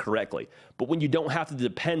me incorrectly. But when you don't have to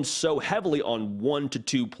depend so heavily on 1 to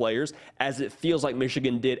 2 players, as it feels like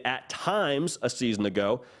Michigan did at times a season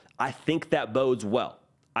ago, I think that bodes well.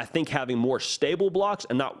 I think having more stable blocks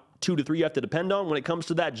and not 2 to 3 you have to depend on when it comes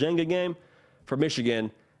to that Jenga game for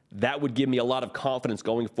Michigan, that would give me a lot of confidence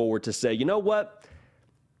going forward to say, you know what?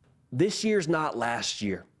 This year's not last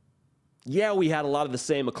year. Yeah, we had a lot of the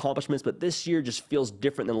same accomplishments, but this year just feels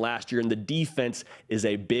different than last year, and the defense is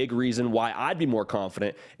a big reason why I'd be more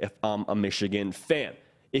confident if I'm a Michigan fan.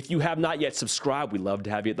 If you have not yet subscribed, we'd love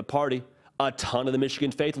to have you at the party. A ton of the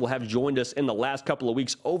Michigan faithful have joined us in the last couple of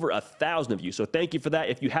weeks, over 1,000 of you, so thank you for that.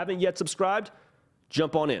 If you haven't yet subscribed,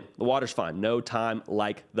 jump on in. The water's fine. No time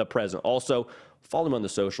like the present. Also, follow me on the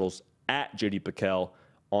socials, at JD Piquel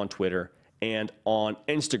on Twitter and on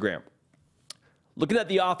Instagram. Looking at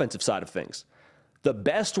the offensive side of things, the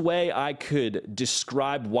best way I could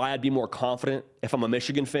describe why I'd be more confident if I'm a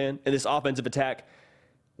Michigan fan in this offensive attack,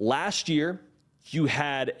 last year you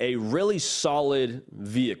had a really solid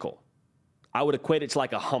vehicle. I would equate it to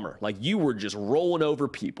like a Hummer. Like, you were just rolling over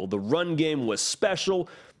people. The run game was special.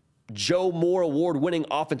 Joe Moore award-winning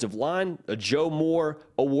offensive line, a Joe Moore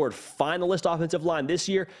award finalist offensive line this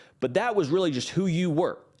year, but that was really just who you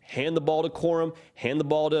were. Hand the ball to Corum, hand the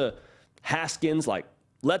ball to Haskins, like,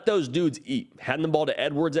 let those dudes eat. Handing the ball to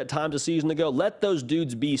Edwards at times a season ago. Let those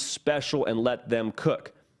dudes be special and let them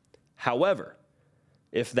cook. However,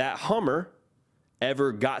 if that Hummer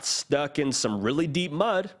ever got stuck in some really deep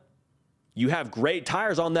mud, you have great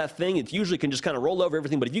tires on that thing. It usually can just kind of roll over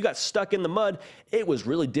everything. But if you got stuck in the mud, it was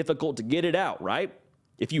really difficult to get it out, right?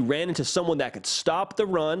 If you ran into someone that could stop the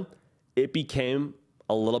run, it became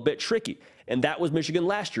a little bit tricky. And that was Michigan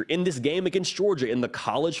last year. In this game against Georgia in the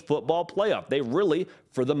college football playoff, they really,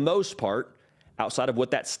 for the most part, outside of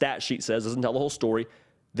what that stat sheet says, doesn't tell the whole story,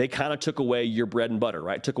 they kind of took away your bread and butter,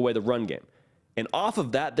 right? Took away the run game. And off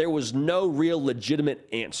of that, there was no real legitimate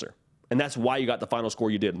answer. And that's why you got the final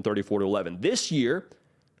score you did in 34-11. This year,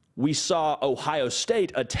 we saw Ohio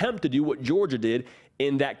State attempt to do what Georgia did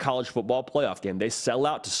in that college football playoff game. They sell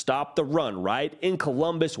out to stop the run, right? In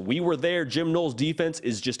Columbus, we were there. Jim Knowles' defense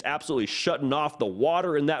is just absolutely shutting off the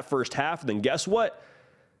water in that first half. And then guess what?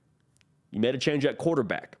 You made a change at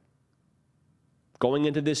quarterback. Going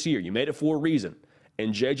into this year, you made it for a reason.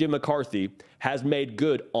 And J.J. McCarthy has made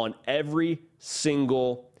good on every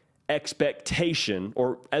single expectation,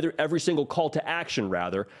 or every single call to action,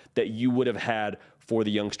 rather, that you would have had for the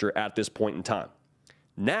youngster at this point in time.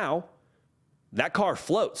 Now, that car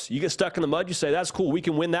floats. You get stuck in the mud, you say, that's cool. We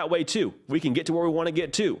can win that way too. We can get to where we want to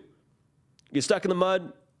get to. Get stuck in the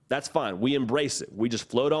mud, that's fine. We embrace it. We just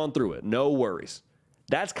float on through it. No worries.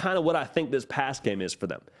 That's kind of what I think this pass game is for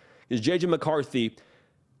them. Is J.J. McCarthy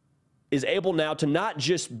is able now to not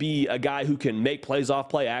just be a guy who can make plays off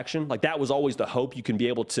play action. Like, that was always the hope. You can be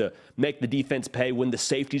able to make the defense pay when the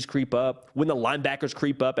safeties creep up, when the linebackers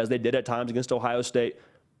creep up, as they did at times against Ohio State.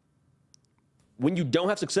 When you don't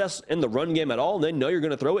have success in the run game at all and they know you're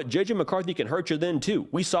going to throw it, J.J. McCarthy can hurt you then too.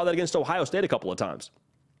 We saw that against Ohio State a couple of times.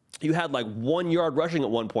 You had like 1 yard rushing at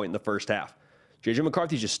one point in the first half. J.J.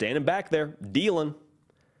 McCarthy's just standing back there, dealing.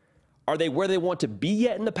 Are they where they want to be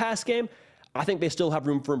yet in the pass game? I think they still have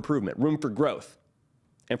room for improvement, room for growth.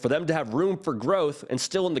 And for them to have room for growth and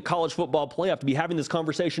still in the college football playoff, to be having this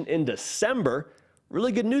conversation in December,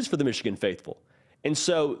 really good news for the Michigan faithful. And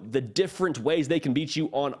so the different ways they can beat you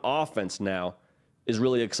on offense now is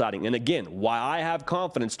really exciting. And again, why I have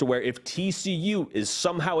confidence to where if TCU is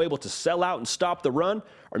somehow able to sell out and stop the run,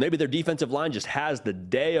 or maybe their defensive line just has the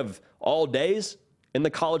day of all days in the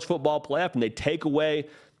college football playoff and they take away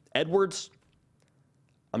Edwards,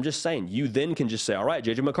 I'm just saying, you then can just say, all right,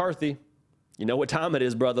 J.J. McCarthy, you know what time it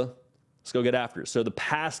is, brother. Let's go get after it. So the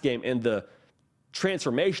pass game and the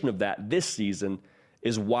transformation of that this season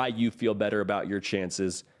is why you feel better about your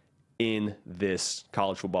chances in this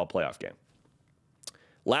college football playoff game.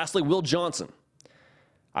 Lastly, Will Johnson.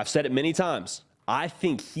 I've said it many times. I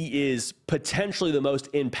think he is potentially the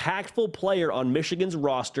most impactful player on Michigan's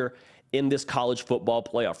roster in this college football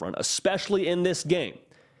playoff run, especially in this game.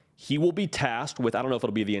 He will be tasked with, I don't know if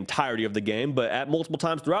it'll be the entirety of the game, but at multiple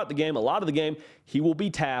times throughout the game, a lot of the game, he will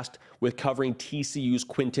be tasked with covering TCU's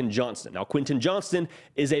Quentin Johnston. Now, Quentin Johnston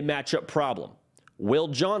is a matchup problem. Will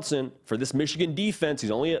Johnson, for this Michigan defense,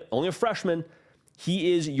 he's only a freshman,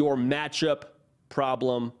 he is your matchup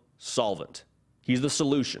problem solvent. He's the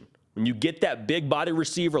solution. When you get that big body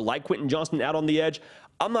receiver like Quentin Johnston out on the edge,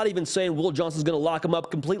 I'm not even saying Will Johnson's going to lock him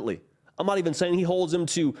up completely. I'm not even saying he holds him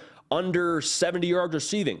to under 70 yards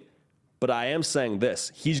receiving. But I am saying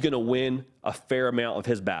this, he's going to win a fair amount of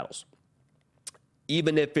his battles.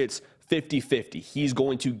 Even if it's 50-50, he's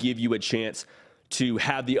going to give you a chance to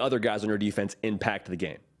have the other guys on your defense impact the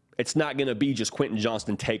game. It's not going to be just Quentin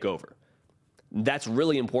Johnston take over. That's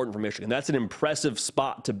really important for Michigan. That's an impressive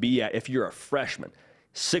spot to be at if you're a freshman.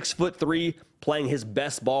 6'3", playing his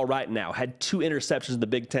best ball right now. Had 2 interceptions in the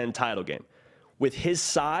Big Ten title game. With his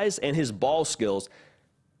size and his ball skills,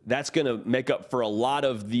 that's going to make up for a lot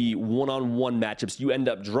of the one-on-one matchups you end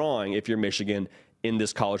up drawing if you're Michigan in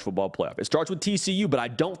this college football playoff. It starts with TCU, but I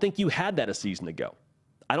don't think you had that a season ago.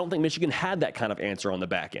 I don't think Michigan had that kind of answer on the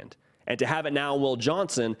back end. And to have it now in Will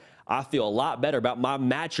Johnson, I feel a lot better about my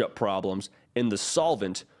matchup problems in the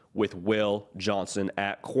solvent with Will Johnson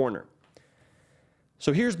at corner.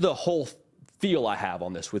 So here's the whole feel I have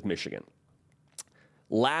on this with Michigan.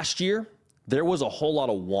 Last year, there was a whole lot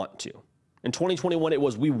of want to. In 2021, it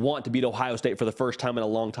was we want to beat Ohio State for the first time in a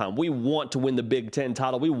long time. We want to win the Big Ten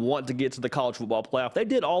title. We want to get to the college football playoff. They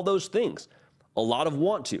did all those things. A lot of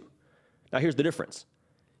want to. Now, here's the difference.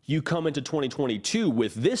 You come into 2022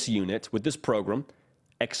 with this unit, with this program,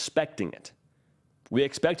 expecting it. We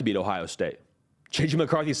expect to beat Ohio State. J.J.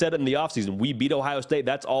 McCarthy said it in the offseason. We beat Ohio State.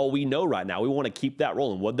 That's all we know right now. We want to keep that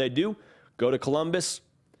rolling. What'd they do? Go to Columbus.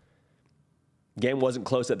 Game wasn't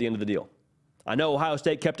close at the end of the deal. I know Ohio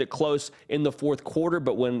State kept it close in the fourth quarter,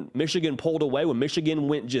 but when Michigan pulled away, when Michigan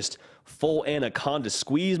went just full anaconda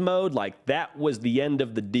squeeze mode, like that was the end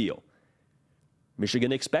of the deal.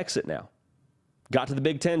 Michigan expects it now. Got to the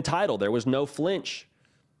Big Ten title. There was no flinch.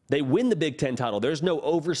 They win the Big Ten title. There's no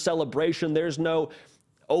over-celebration. There's no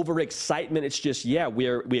over-excitement. It's just, yeah,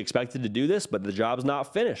 we expected to do this, but the job's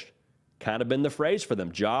not finished. Kind of been the phrase for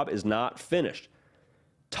them. Job is not finished.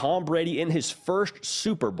 Tom Brady in his first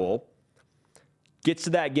Super Bowl gets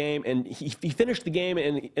to that game, and he finished the game,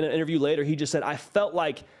 and in an interview later, he just said, I felt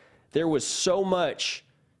like there was so much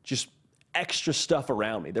just extra stuff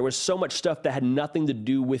around me. There was so much stuff that had nothing to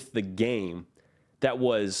do with the game that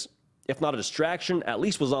was, if not a distraction, at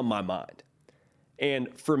least was on my mind.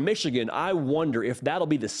 And for Michigan, I wonder if that'll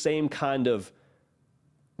be the same kind of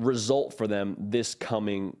result for them this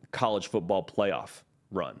coming college football playoff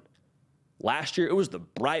run. Last year, it was the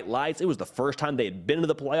bright lights. It was the first time they had been to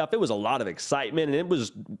the playoff. It was a lot of excitement, and it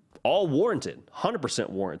was all warranted, 100%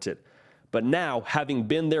 warranted. But now, having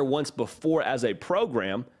been there once before as a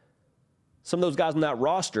program, some of those guys on that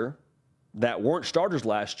roster that weren't starters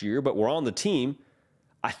last year but were on the team,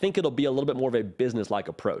 I think it'll be a little bit more of a business-like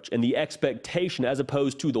approach. And the expectation as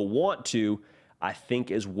opposed to the want to, I think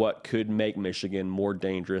is what could make Michigan more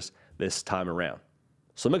dangerous this time around.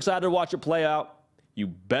 So I'm excited to watch it play out. You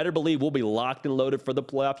better believe we'll be locked and loaded for the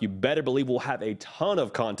playoff. You better believe we'll have a ton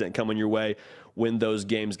of content coming your way when those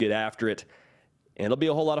games get after it. And it'll be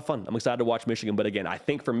a whole lot of fun. I'm excited to watch Michigan. But again, I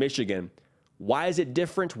think for Michigan, why is it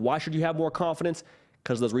different? Why should you have more confidence?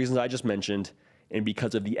 Because of those reasons I just mentioned and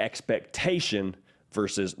because of the expectation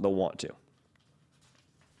versus the want to.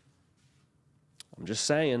 I'm just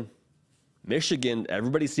saying, Michigan,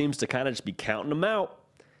 everybody seems to kind of just be counting them out.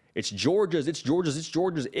 It's Georgia's, it's Georgia's, it's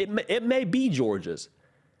Georgia's. It may be Georgia's.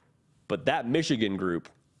 But that Michigan group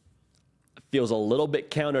feels a little bit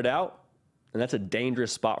counted out, and that's a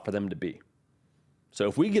dangerous spot for them to be. So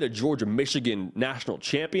if we get a Georgia-Michigan national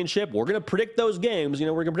championship, we're going to predict those games. You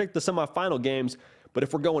know, we're going to predict the semifinal games. But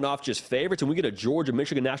if we're going off just favorites and we get a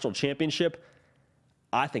Georgia-Michigan national championship,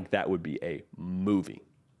 I think that would be a movie.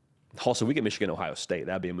 Also, we get Michigan, Ohio State.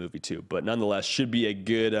 That'd be a movie too. But nonetheless, should be a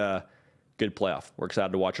good playoff. We're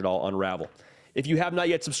excited to watch it all unravel. If you have not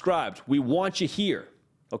yet subscribed, we want you here.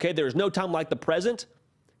 Okay, there is no time like the present.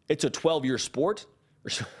 It's a 12-year sport, or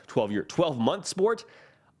 12-month sport.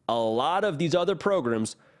 A lot of these other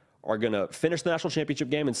programs are going to finish the national championship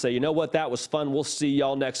game and say, you know what, that was fun. We'll see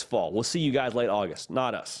y'all next fall. We'll see you guys late August,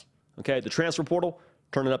 not us. Okay, the transfer portal,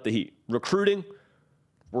 turning up the heat. Recruiting,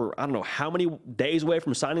 we're, I don't know how many days away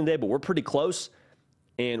from signing day, but we're pretty close.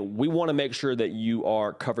 And we want to make sure that you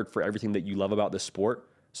are covered for everything that you love about this sport.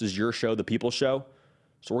 This is your show, the People's Show.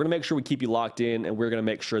 So we're going to make sure we keep you locked in, and we're going to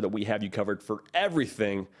make sure that we have you covered for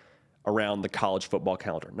everything around the college football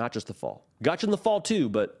calendar, not just the fall. Got you in the fall too,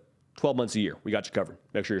 but 12 months a year. We got you covered.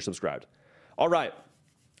 Make sure you're subscribed. All right.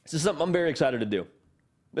 This is something I'm very excited to do.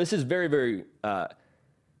 This is very, very, I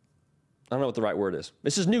don't know what the right word is.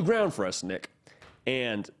 This is new ground for us, Nick.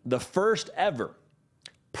 And the first ever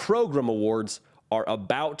program awards are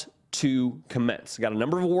about to commence. Got a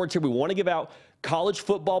number of awards here we want to give out. College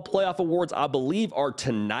football playoff awards, I believe, are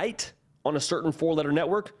tonight on a certain 4-letter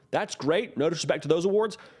network. That's great. No disrespect to those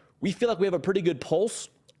awards. We feel like we have a pretty good pulse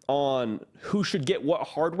on who should get what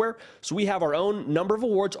hardware. So we have our own number of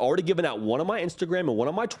awards already given out, one on my Instagram and one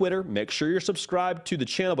on my Twitter. Make sure you're subscribed to the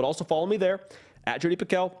channel, but also follow me there, at Jody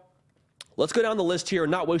Piquel. Let's go down the list here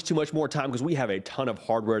and not waste too much more time because we have a ton of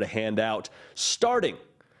hardware to hand out, starting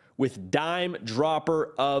with Dime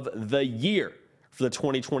Dropper of the Year for the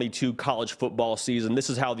 2022 college football season. This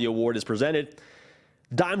is how the award is presented.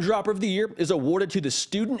 Dime Dropper of the Year is awarded to the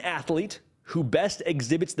student athlete who best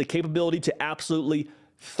exhibits the capability to absolutely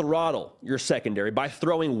throttle your secondary by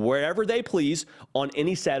throwing wherever they please on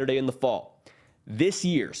any Saturday in the fall. This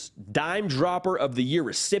year's Dime Dropper of the Year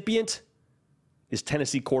recipient is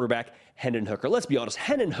Tennessee quarterback Hendon Hooker. Let's be honest,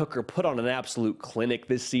 Hendon Hooker put on an absolute clinic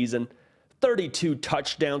this season. 32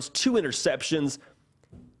 touchdowns, 2 interceptions.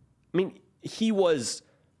 I mean, he was,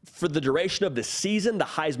 for the duration of the season, the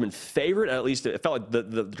Heisman favorite. At least it felt like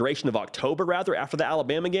the duration of October, rather, after the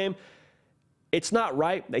Alabama game. It's not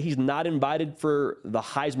right that he's not invited for the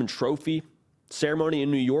Heisman Trophy ceremony in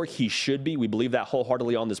New York. He should be. We believe that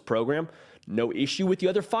wholeheartedly on this program. No issue with the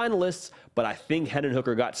other finalists, but I think Hendon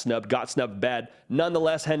Hooker got snubbed bad.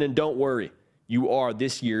 Nonetheless, Hendon, don't worry. You are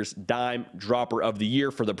this year's Dime Dropper of the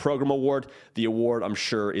Year for the program award. The award, I'm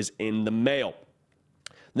sure, is in the mail.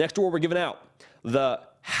 Next award we're giving out, the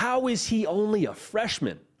How Is He Only a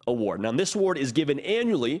Freshman award. Now, this award is given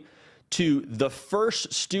annually to the first-year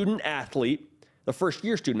student athlete,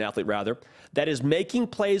 that is making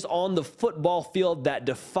plays on the football field that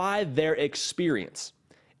defy their experience.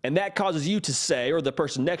 And that causes you to say, or the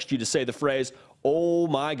person next to you to say the phrase, oh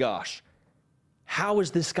my gosh, how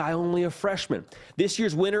is this guy only a freshman? This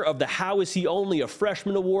year's winner of the How Is He Only a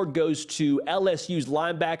Freshman award goes to LSU's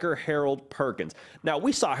linebacker Harold Perkins. Now,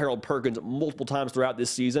 we saw Harold Perkins multiple times throughout this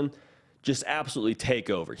season just absolutely take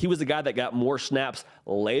over. He was the guy that got more snaps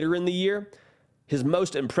later in the year. His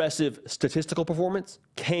most impressive statistical performance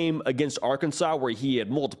came against Arkansas, where he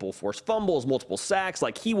had multiple forced fumbles, multiple sacks.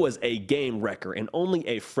 Like, he was a game wrecker and only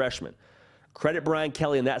a freshman. Credit Brian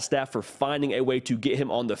Kelly and that staff for finding a way to get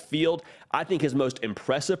him on the field. I think his most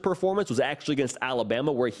impressive performance was actually against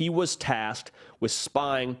Alabama, where he was tasked with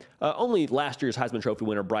spying only last year's Heisman Trophy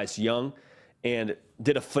winner Bryce Young, and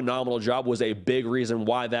did a phenomenal job, was a big reason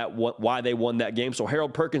why they won that game. So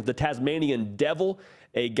Harold Perkins, the Tasmanian Devil,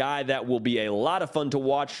 a guy that will be a lot of fun to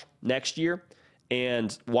watch next year,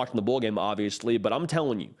 and watching the bowl game, obviously. But I'm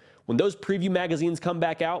telling you, when those preview magazines come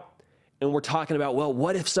back out, and we're talking about, well,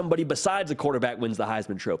 what if somebody besides a quarterback wins the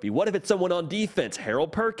Heisman Trophy? What if it's someone on defense?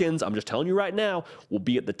 Harold Perkins, I'm just telling you right now, will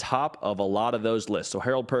be at the top of a lot of those lists. So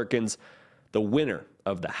Harold Perkins, the winner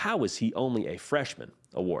of the How Is He Only a Freshman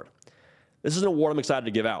award. This is an award I'm excited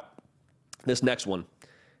to give out. This next one,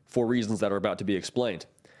 for reasons that are about to be explained.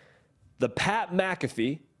 The Pat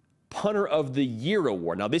McAfee Punter of the Year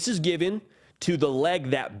award. Now, this is given to the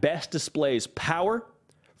leg that best displays power,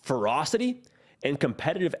 ferocity, and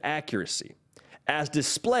competitive accuracy, as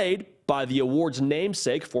displayed by the award's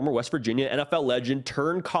namesake, former West Virginia NFL legend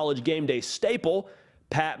turned college game day staple,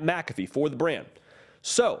 Pat McAfee, for the brand.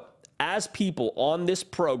 So, as people on this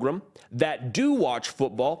program that do watch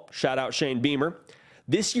football, shout out Shane Beamer,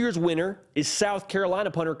 this year's winner is South Carolina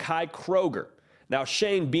punter Kai Kroger. Now,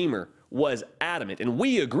 Shane Beamer was adamant, and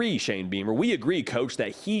we agree, Shane Beamer, we agree, Coach,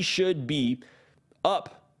 that he should be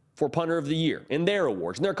up for Punter of the Year in their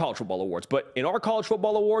awards, in their college football awards. But in our college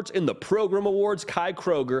football awards, in the program awards, Kai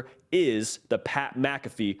Kroger is the Pat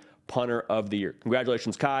McAfee Punter of the Year.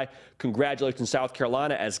 Congratulations, Kai. Congratulations, South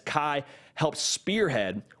Carolina, as Kai helped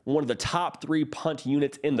spearhead one of the top 3 punt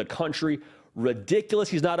units in the country. Ridiculous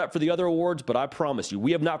he's not up for the other awards, but I promise you,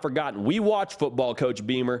 we have not forgotten. We watch football, Coach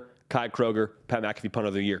Beamer, Kai Kroger, Pat McAfee Punter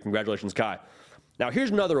of the Year. Congratulations, Kai. Now,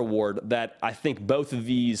 here's another award that I think both of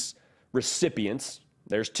these recipients,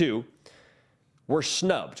 there's two, were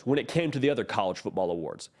snubbed when it came to the other college football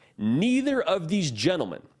awards. Neither of these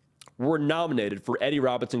gentlemen were nominated for Eddie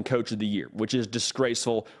Robinson Coach of the Year, which is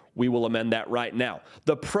disgraceful. We will amend that right now.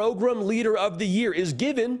 The Program Leader of the Year is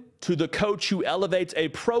given to the coach who elevates a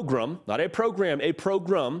program, not a program, a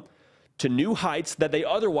program, to new heights that they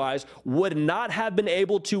otherwise would not have been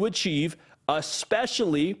able to achieve,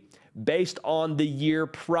 especially based on the year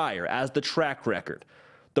prior as the track record.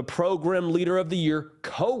 The Program Leader of the Year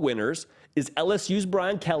co-winners is LSU's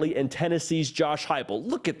Brian Kelly and Tennessee's Josh Heupel.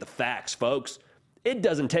 Look at the facts, folks. It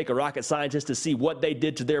doesn't take a rocket scientist to see what they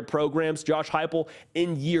did to their programs. Josh Heupel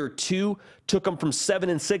in year 2 took them from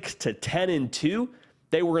 7-6 to 10-2.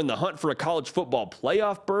 They were in the hunt for a college football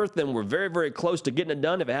playoff berth and were very, very close to getting it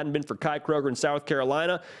done if it hadn't been for Kai Kroger in South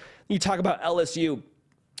Carolina. You talk about LSU,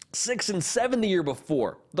 6-7 the year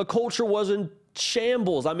before. The culture was in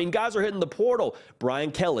shambles. I mean, guys are hitting the portal.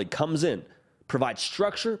 Brian Kelly comes in, provides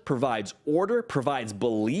structure, provides order, provides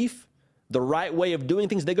belief, the right way of doing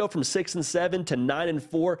things. They go from 6-7 to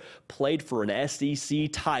 9-4, played for an SEC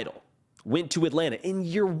title, went to Atlanta in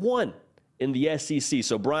year 1 in the SEC.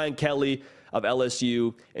 So Brian Kelly of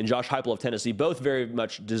LSU and Josh Heupel of Tennessee, both very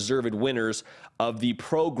much deserved winners of the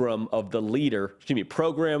Program Leader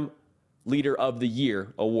of the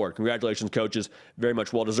Year award. Congratulations, coaches. Very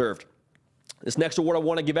much well deserved. This next award I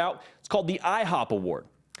want to give out, it's called the IHOP Award.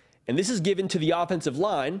 And this is given to the offensive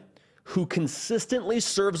line who consistently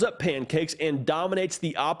serves up pancakes and dominates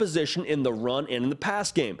the opposition in the run and in the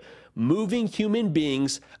pass game, moving human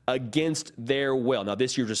beings against their will. Now,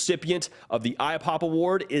 this year's recipient of the IHOP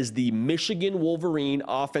Award is the Michigan Wolverine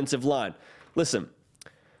offensive line. Listen,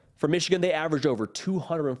 for Michigan, they averaged over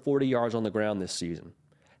 240 yards on the ground this season,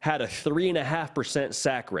 had a 3.5%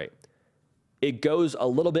 sack rate. It goes a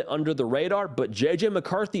little bit under the radar, but J.J.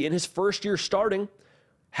 McCarthy in his first year starting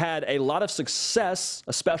had a lot of success,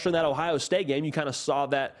 especially in that Ohio State game. You kind of saw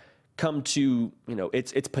that come to,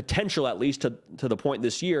 its potential, at least to the point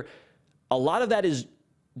this year. A lot of that is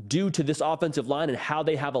due to this offensive line and how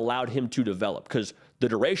they have allowed him to develop. Because the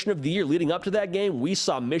duration of the year leading up to that game, we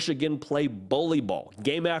saw Michigan play bully ball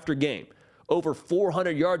game after game, over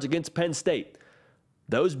 400 yards against Penn State.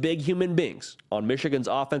 Those big human beings on Michigan's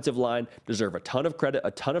offensive line deserve a ton of credit,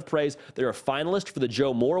 a ton of praise. They're a finalist for the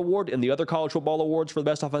Joe Moore Award and the other college football awards for the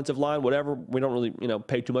best offensive line, whatever. We don't really,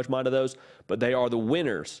 pay too much mind to those, but they are the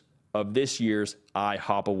winners of this year's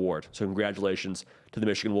IHOP Award. So congratulations to the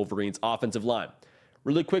Michigan Wolverines offensive line.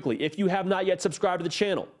 Really quickly, if you have not yet subscribed to the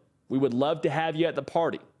channel, we would love to have you at the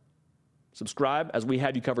party. Subscribe as we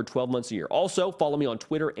have you covered 12 months a year. Also, follow me on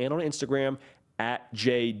Twitter and on Instagram at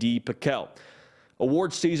JD Piquel.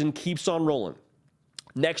 Award season keeps on rolling.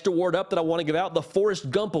 Next award up that I want to give out, the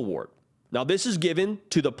Forrest Gump Award. Now, this is given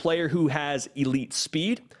to the player who has elite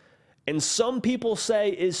speed, and some people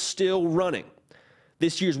say is still running.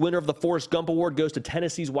 This year's winner of the Forrest Gump Award goes to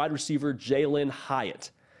Tennessee's wide receiver, Jalen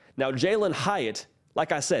Hyatt. Now, Jalen Hyatt,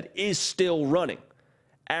 like I said, is still running.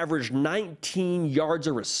 Averaged 19 yards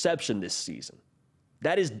a reception this season.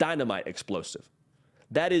 That is dynamite explosive.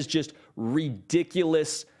 That is just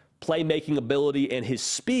ridiculous playmaking ability, and his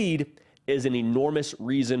speed is an enormous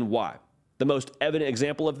reason why. The most evident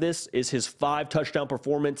example of this is his 5-touchdown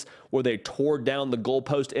performance where they tore down the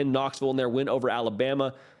goalpost in Knoxville in their win over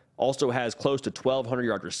Alabama. Also has close to 1,200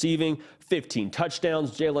 yards receiving, 15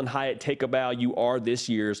 touchdowns. Jalen Hyatt, take a bow. You are this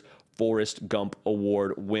year's Forrest Gump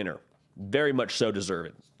Award winner. Very much so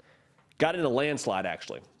deserved. Got in a landslide,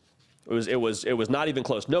 actually. It was not even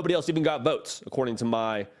close. Nobody else even got votes, according to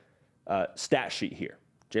my stat sheet here.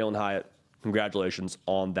 Jalen Hyatt, congratulations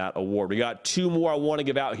on that award. We got 2 more I want to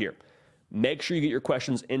give out here. Make sure you get your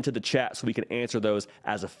questions into the chat so we can answer those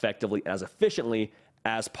as effectively, as efficiently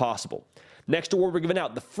as possible. Next award we're giving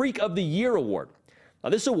out, the Freak of the Year Award. Now,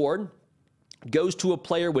 this award goes to a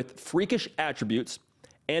player with freakish attributes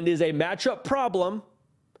and is a matchup problem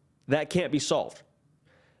that can't be solved.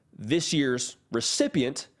 This year's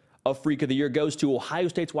recipient of Freak of the Year goes to Ohio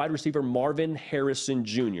State's wide receiver Marvin Harrison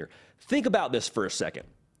Jr. Think about this for a second.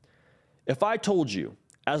 If I told you,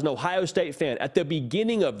 as an Ohio State fan, at the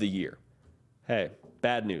beginning of the year, hey,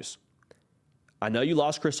 bad news. I know you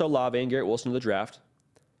lost Chris Olave and Garrett Wilson to the draft.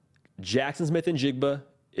 Jackson Smith-Njigba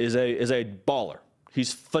is a baller.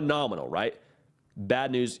 He's phenomenal, right?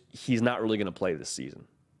 Bad news, he's not really going to play this season.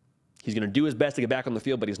 He's going to do his best to get back on the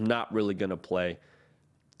field, but he's not really going to play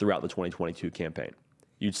throughout the 2022 campaign.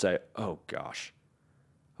 You'd say, oh gosh,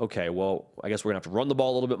 okay, well, I guess we're going to have to run the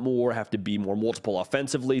ball a little bit more, have to be more multiple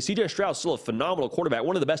offensively. C.J. Stroud's still a phenomenal quarterback,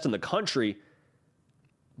 one of the best in the country.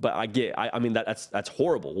 But I mean, that's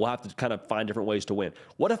horrible. We'll have to kind of find different ways to win.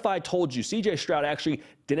 What if I told you C.J. Stroud actually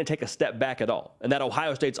didn't take a step back at all, and that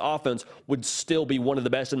Ohio State's offense would still be one of the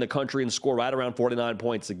best in the country and score right around 49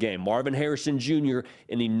 points a game? Marvin Harrison Jr.,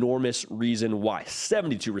 an enormous reason why.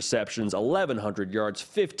 72 receptions, 1,100 yards,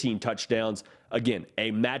 15 touchdowns. Again,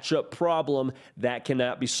 a matchup problem that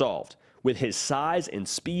cannot be solved. With his size and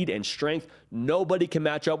speed and strength, nobody can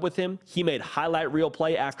match up with him. He made highlight reel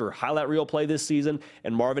play after highlight reel play this season,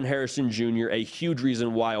 and Marvin Harrison Jr., a huge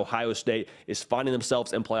reason why Ohio State is finding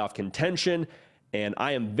themselves in playoff contention. And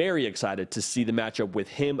I am very excited to see the matchup with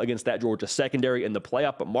him against that Georgia secondary in the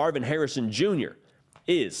playoff. But Marvin Harrison Jr.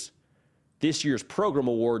 is this year's Program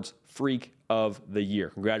Awards Freak of the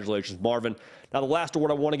Year. Congratulations, Marvin. Now, the last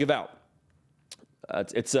award I want to give out.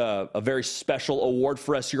 It's a very special award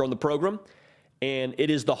for us here on the program, and it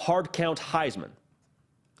is the Hard Count Heisman.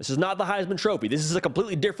 This is not the Heisman Trophy. This is a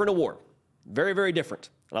completely different award. Very, very different.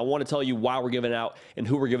 And I want to tell you why we're giving it out and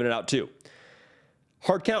who we're giving it out to.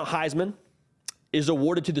 Hard Count Heisman is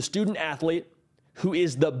awarded to the student athlete who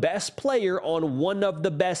is the best player on one of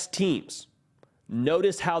the best teams.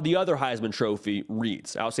 Notice how the other Heisman Trophy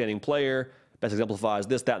reads. Outstanding player, best exemplifies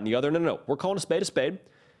this, that, and the other. No. We're calling a spade a spade.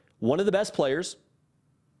 One of the best players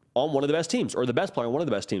on one of the best teams, or the best player on one of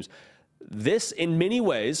the best teams. This, in many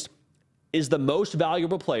ways, is the most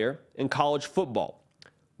valuable player in college football.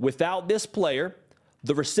 Without this player,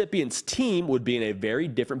 the recipient's team would be in a very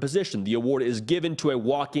different position. The award is given to a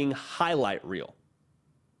walking highlight reel.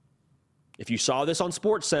 If you saw this on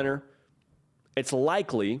SportsCenter, it's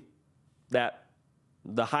likely that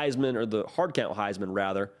the Heisman, or the Hard Count Heisman,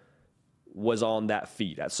 rather, was on that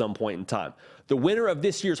feed at some point in time. The winner of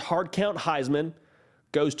this year's Hard Count Heisman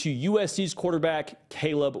goes to USC's quarterback,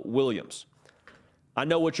 Caleb Williams. I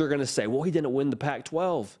know what you're going to say. Well, he didn't win the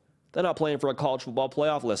Pac-12. They're not playing for a college football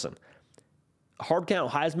playoff. Listen, Hard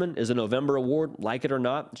Count Heisman is a November award, like it or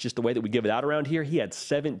not. It's just the way that we give it out around here. He had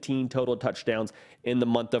 17 total touchdowns in the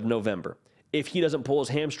month of November. If he doesn't pull his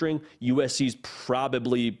hamstring, USC's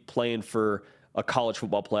probably playing for a college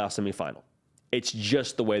football playoff semifinal. It's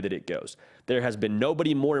just the way that it goes. There has been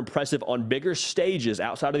nobody more impressive on bigger stages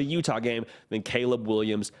outside of the Utah game than Caleb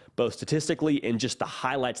Williams, both statistically and just the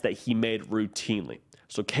highlights that he made routinely.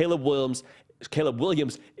 So Caleb Williams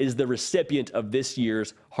is the recipient of this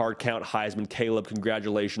year's Hard Count Heisman. Caleb,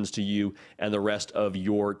 congratulations to you and the rest of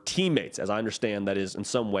your teammates. As I understand, that is in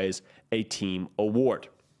some ways a team award.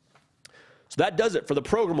 So that does it for the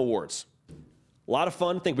program awards. A lot of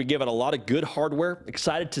fun. I think we give it a lot of good hardware.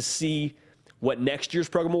 Excited to see what next year's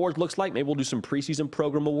program awards looks like. Maybe we'll do some preseason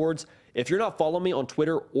program awards. If you're not following me on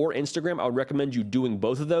Twitter or Instagram, I would recommend you doing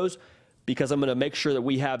both of those, because I'm going to make sure that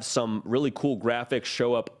we have some really cool graphics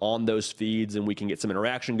show up on those feeds and we can get some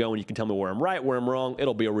interaction going. You can tell me where I'm right, where I'm wrong.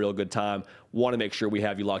 It'll be a real good time. Want to make sure we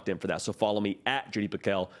have you locked in for that. So follow me at JD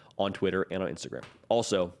Piquel on Twitter and on Instagram.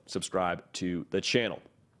 Also, subscribe to the channel.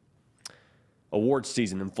 Awards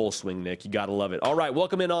season in full swing, Nick. You got to love it. All right,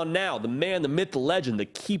 welcome in on now, the man, the myth, the legend, the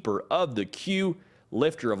keeper of the Q,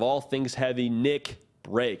 lifter of all things heavy, Nick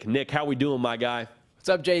Brake. Nick, how we doing, my guy? What's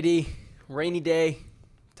up, JD? Rainy day,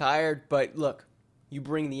 tired, but look, you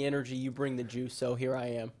bring the energy, you bring the juice, so here I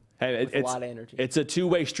am. Hey, it's a lot of energy. It's a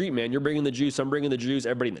two-way street, man. You're bringing the juice, I'm bringing the juice.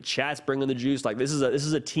 Everybody in the chat's bringing the juice. Like this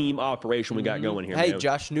is a team operation we got going here. Hey, man.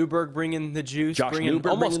 Josh Newberg bringing the juice. Bringing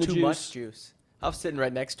almost too much juice. I was sitting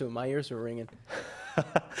right next to him. My ears were ringing.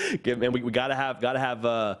 Man, we gotta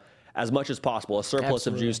have as much as possible. A surplus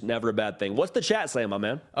of juice, never a bad thing. What's the chat saying, my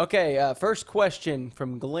man? Okay, first question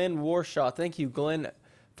from Glenn Warshaw. Thank you, Glenn.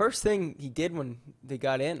 First thing he did when they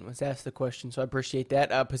got in was ask the question, so I appreciate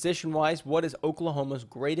that. Position-wise, what is Oklahoma's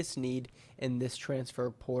greatest need in this transfer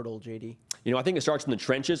portal, JD? You know, I think it starts in the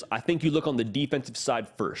trenches. I think you look on the defensive side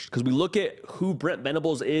first, because we look at who Brent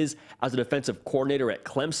Venables is as a defensive coordinator at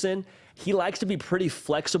Clemson. He likes to be pretty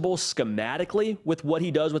flexible schematically with what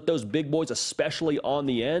he does with those big boys, especially on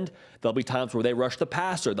the end. There'll be times where they rush the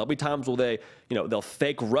passer. There'll be times where they'll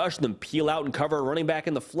fake rush, then peel out and cover a running back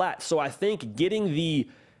in the flat. So I think getting the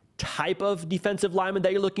type of defensive lineman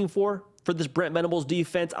that you're looking for this Brent Venables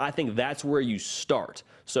defense, I think that's where you start.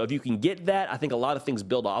 So if you can get that, I think a lot of things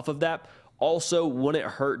build off of that. Also, wouldn't it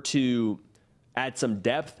hurt to add some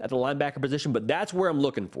depth at the linebacker position? But that's where I'm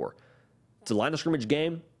looking for. It's a line of scrimmage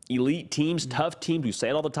game. Elite teams, tough teams, we say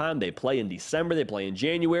it all the time. They play in December, they play in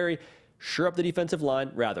January. Shore up the defensive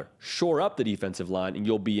line, and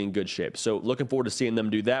you'll be in good shape. So looking forward to seeing them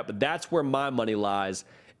do that. But that's where my money lies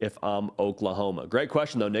if I'm Oklahoma. Great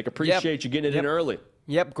question, though, Nick. Appreciate you getting it in early.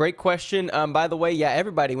 Yep, great question. By the way, yeah,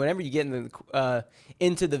 everybody, whenever you get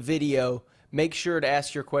into the video, make sure to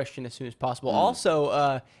ask your question as soon as possible.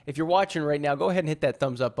 Also, if you're watching right now, go ahead and hit that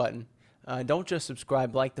thumbs up button. Don't just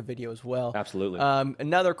subscribe, like the video as well. Absolutely.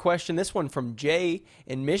 Another question, this one from Jay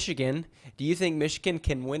in Michigan. Do you think Michigan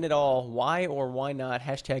can win it all? Why or why not?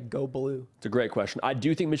 Hashtag go blue. It's a great question. I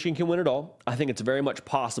do think Michigan can win it all. I think it's very much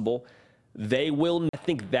possible. They will. I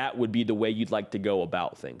think that would be the way you'd like to go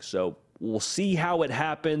about things. So we'll see how it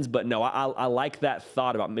happens. But no, I like that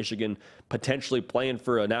thought about Michigan potentially playing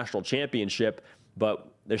for a national championship. But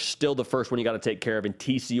there's still the first one you got to take care of. And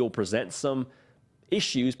TCU will present some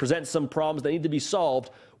issues, present some problems that need to be solved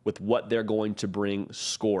with what they're going to bring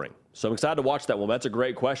scoring. So I'm excited to watch that one. That's a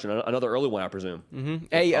great question. Another early one, I presume. Mm-hmm.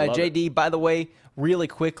 Hey, JD, by the way, really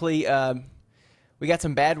quickly, we got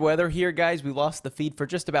some bad weather here, guys. We lost the feed for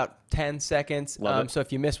just about 10 seconds. So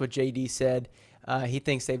if you missed what JD said, he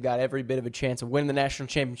thinks they've got every bit of a chance of winning the national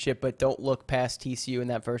championship, but don't look past TCU in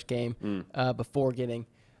that first game before getting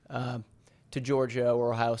to Georgia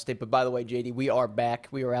or Ohio State. But by the way, JD, we are back.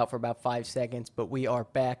 We were out for about 5 seconds, but we are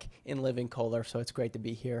back in living color, so it's great to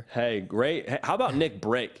be here. Hey, great. Hey, how about Nick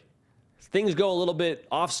Brake? Things go a little bit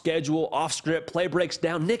off schedule, off script, play breaks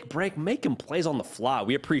down. Nick Brake making plays on the fly.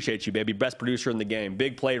 We appreciate you, baby. Best producer in the game.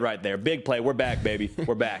 Big play right there. Big play. We're back, baby.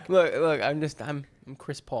 We're back. Look, I'm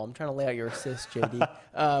Chris Paul. I'm trying to lay out your assists,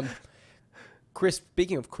 JD.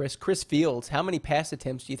 Speaking of Chris Fields, how many pass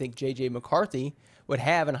attempts do you think J.J. McCarthy would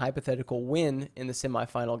have in a hypothetical win in the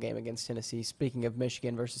semifinal game against Tennessee? Speaking of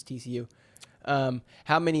Michigan versus TCU,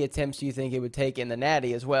 how many attempts do you think it would take in the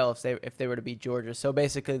Natty as well if they were to beat Georgia? So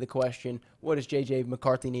basically the question, what does J.J.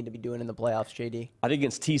 McCarthy need to be doing in the playoffs, JD? I think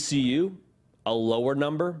against TCU, a lower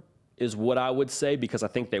number is what I would say, because I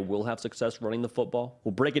think they will have success running the football.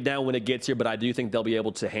 We'll break it down when it gets here, but I do think they'll be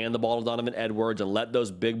able to hand the ball to Donovan Edwards and let those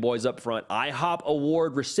big boys up front, IHOP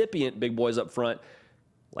Award recipient big boys up front,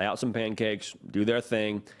 lay out some pancakes, do their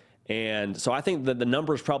thing. And so I think that the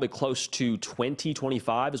number is probably close to 20,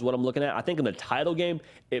 25 is what I'm looking at. I think in the title game,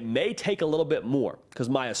 it may take a little bit more, because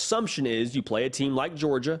my assumption is you play a team like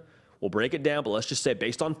Georgia. We'll break it down, but let's just say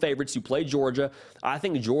based on favorites, you play Georgia. I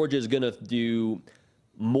think Georgia is going to do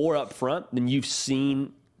more up front than you've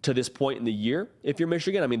seen to this point in the year. If you're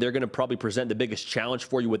Michigan, I mean, they're going to probably present the biggest challenge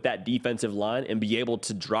for you with that defensive line and be able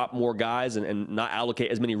to drop more guys and not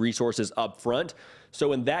allocate as many resources up front.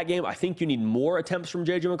 So in that game, I think you need more attempts from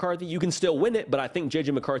J.J. McCarthy. You can still win it, but I think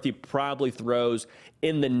J.J. McCarthy probably throws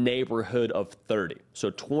in the neighborhood of 30. So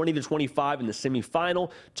 20 to 25 in the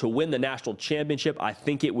semifinal. To win the national championship, I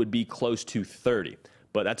think it would be close to 30.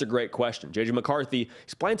 But that's a great question. J.J. McCarthy,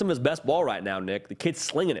 he's playing some of his best ball right now, Nick. The kid's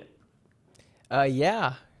slinging it.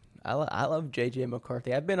 Yeah, I love J.J.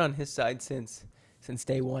 McCarthy. I've been on his side since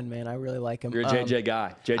day one, man. I really like him. You're a JJ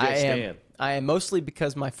guy. JJ Stan. I am mostly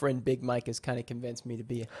because my friend Big Mike has kind of convinced me to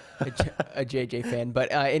be a JJ fan.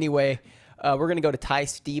 But anyway, we're going to go to Ty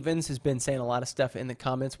Stevens, who's been saying a lot of stuff in the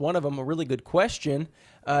comments. One of them, a really good question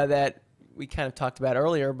that we kind of talked about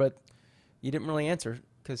earlier, but you didn't really answer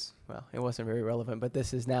because, well, it wasn't very relevant. But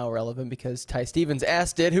this is now relevant because Ty Stevens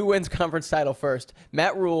asked it. Who wins conference title first?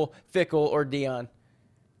 Matt Rule, Fickle, or Deion?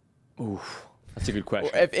 Oof. That's a good question.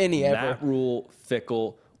 Or if any ever. Matt Rule,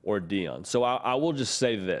 Fickle, or Deion. So I will just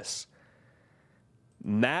say this.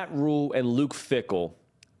 Matt Rule and Luke Fickle,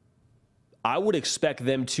 I would expect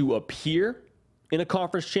them to appear in a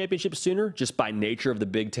conference championship sooner just by nature of the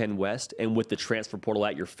Big Ten West and with the transfer portal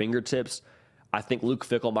at your fingertips. I think Luke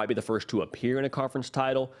Fickle might be the first to appear in a conference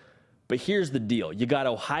title. But here's the deal. You got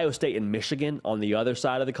Ohio State and Michigan on the other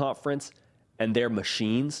side of the conference, and they're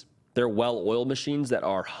machines. They're well-oiled machines that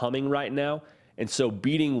are humming right now. And so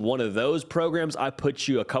beating one of those programs, I put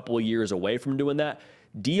you a couple of years away from doing that.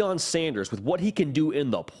 Deion Sanders, with what he can do in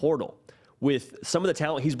the portal, with some of the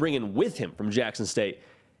talent he's bringing with him from Jackson State,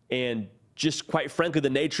 and just quite frankly, the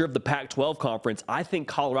nature of the Pac-12 conference, I think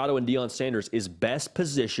Colorado and Deion Sanders is best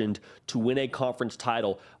positioned to win a conference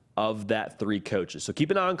title of that three coaches. So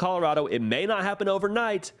keep an eye on Colorado. It may not happen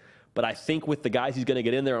overnight, but I think with the guys he's going to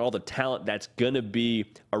get in there and all the talent, that's going to be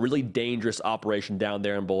a really dangerous operation down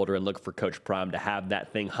there in Boulder, and look for Coach Prime to have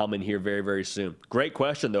that thing humming here very, very soon. Great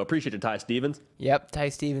question, though. Appreciate it, Ty Stevens. Yep, Ty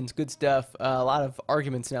Stevens, good stuff. A lot of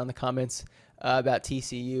arguments now in the comments about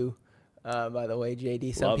TCU, by the way,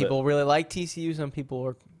 JD. Some people really like TCU. Some people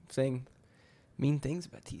are saying mean things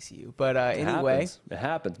about TCU. But anyway. It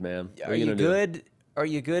happens, man. Are you good? Are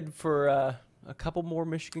you good for a couple more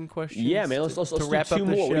Michigan questions? Yeah, man. Let's do wrap two up the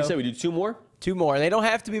more. What do you show? say? We do two more? Two more. They don't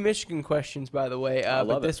have to be Michigan questions, by the way.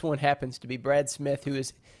 But this one happens to be Brad Smith, who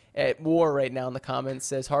is at war right now in the comments,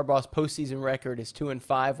 says Harbaugh's postseason record is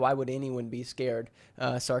 2-5. Why would anyone be scared?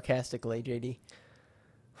 Sarcastically, JD.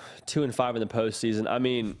 2-5 in the postseason. I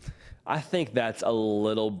mean, I think that's a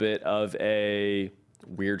little bit of a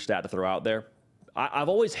weird stat to throw out there. I've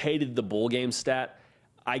always hated the bowl game stat.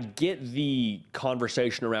 I get the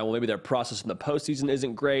conversation around, well, maybe their process in the postseason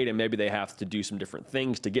isn't great, and maybe they have to do some different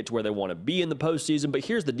things to get to where they want to be in the postseason. But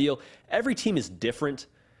here's the deal. Every team is different.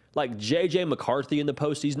 Like J.J. McCarthy in the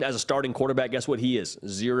postseason as a starting quarterback, guess what he is?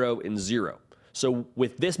 0-0. So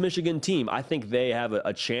with this Michigan team, I think they have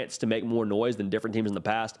a chance to make more noise than different teams in the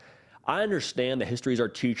past. I understand the history is our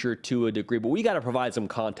teacher to a degree, but we got to provide some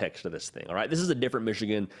context to this thing, all right? This is a different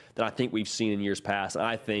Michigan than I think we've seen in years past, and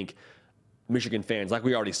I think Michigan fans, like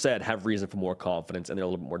we already said, have reason for more confidence, and they're a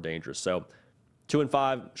little bit more dangerous. So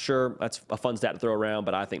 2-5, sure, that's a fun stat to throw around,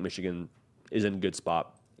 but I think Michigan is in a good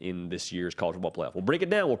spot in this year's college football playoff. We'll break it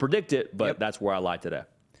down, we'll predict it, but that's where I lie today.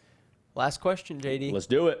 Last question, JD. Let's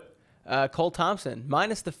do it. Cole Thompson,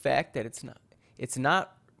 minus the fact that it's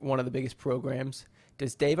not one of the biggest programs,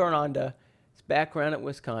 does Dave Aranda's background at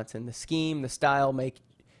Wisconsin, the scheme, the style, make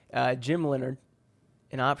Jim Leonhard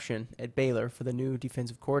an option at Baylor for the new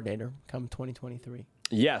defensive coordinator come 2023?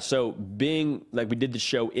 Yeah, so being like we did the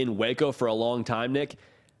show in Waco for a long time, Nick,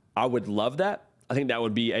 I would love that. I think that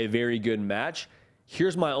would be a very good match.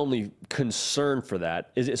 Here's my only concern for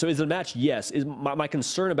that. Is it a match? Yes. My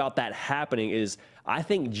concern about that happening is I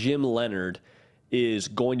think Jim Leonhard is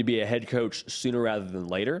going to be a head coach sooner rather than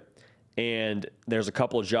later. And there's a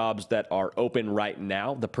couple of jobs that are open right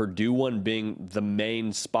now, the Purdue one being the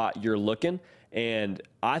main spot you're looking. And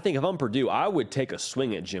I think if I'm Purdue, I would take a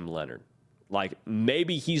swing at Jim Leonhard. Like,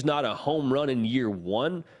 maybe he's not a home run in year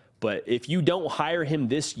one, but if you don't hire him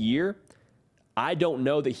this year, I don't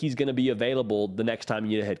know that he's going to be available the next time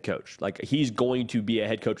you need a head coach. Like, he's going to be a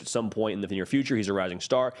head coach at some point in the near future. He's a rising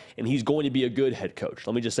star, and he's going to be a good head coach.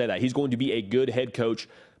 Let me just say that. He's going to be a good head coach.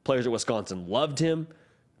 Players at Wisconsin loved him.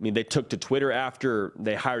 I mean, they took to Twitter after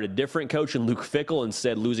they hired a different coach in Luke Fickell and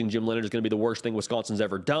said losing Jim Leonhard is going to be the worst thing Wisconsin's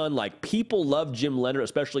ever done. Like, people love Jim Leonhard,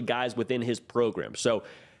 especially guys within his program. So,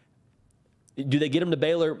 do they get him to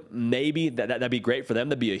Baylor? Maybe. That'd be great for them.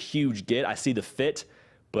 That'd be a huge get. I see the fit.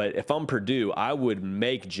 But if I'm Purdue, I would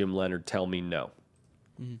make Jim Leonhard tell me no.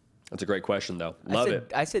 Mm-hmm. That's a great question, though. Love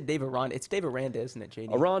it. I said Dave Aranda. It's Dave Aranda, isn't it,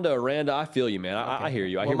 JD? Aranda, I feel you, man. Okay. I hear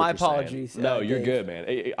you. I hear my what you're apologies. saying. No, you're Dave. good,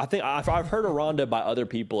 man. I think I've heard Aranda by other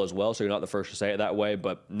people as well, so you're not the first to say it that way.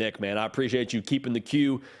 But, Nick, man, I appreciate you keeping the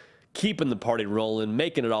queue, keeping the party rolling,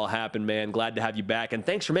 making it all happen, man. Glad to have you back. And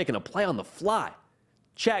thanks for making a play on the fly.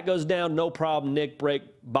 Chat goes down, no problem. Nick Brake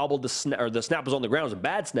bobbled the snap, or the snap was on the ground. It was a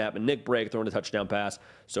bad snap, and Nick Brake throwing a touchdown pass.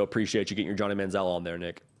 So appreciate you getting your Johnny Manziel on there,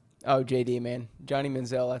 Nick. Oh, JD, man. Johnny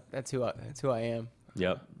Manziel, that's who I am.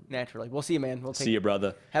 Yep. Naturally. We'll see you, man. See you,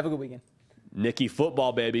 brother. Have a good weekend. Nicky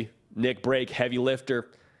football, baby. Nick Brake, heavy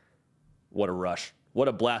lifter. What a rush. What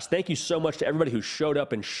a blast. Thank you so much to everybody who showed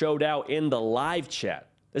up and showed out in the live chat.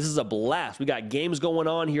 This is a blast. We got games going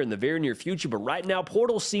on here in the very near future, but right now,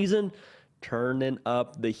 portal season, turning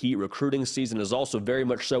up the heat. Recruiting season is also very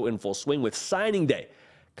much so in full swing with signing day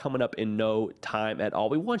coming up in no time at all.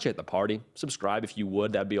 We want you at the party. Subscribe if you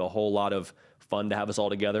would. That'd be a whole lot of fun to have us all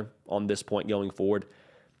together on this point going forward.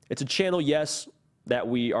 It's a channel, yes, that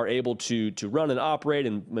we are able to run and operate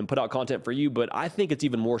and put out content for you, but I think it's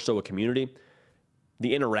even more so a community.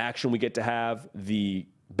 The interaction we get to have, the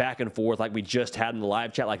back and forth like we just had in the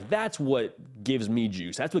live chat, like that's what gives me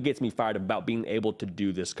juice. That's what gets me fired about being able to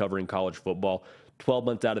do this, covering college football 12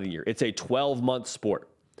 months out of the year. It's a 12-month sport.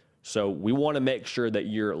 So we want to make sure that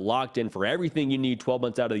you're locked in for everything you need 12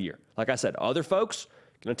 months out of the year. Like I said, other folks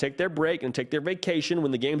going to take their break and take their vacation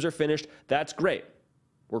when the games are finished. That's great.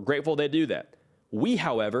 We're grateful they do that. We,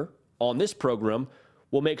 however, on this program,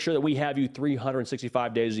 will make sure that we have you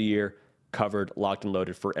 365 days a year covered, locked, and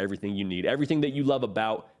loaded for everything you need, everything that you love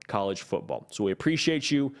about college football. So we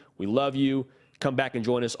appreciate you. We love you. Come back and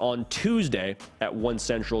join us on Tuesday at 1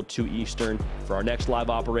 Central, 2 Eastern for our next live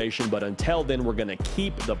operation. But until then, we're going to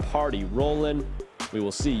keep the party rolling. We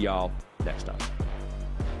will see y'all next time.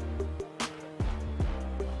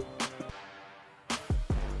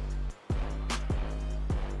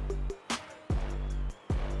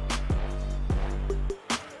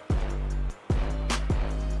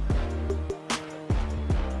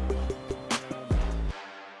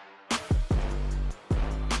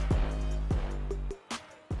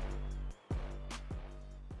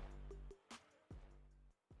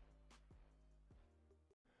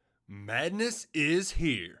 Madness is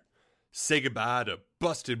here. Say goodbye to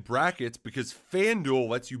busted brackets because FanDuel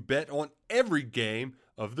lets you bet on every game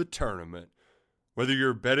of the tournament. Whether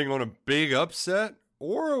you're betting on a big upset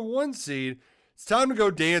or a 1 seed, it's time to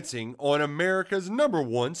go dancing on America's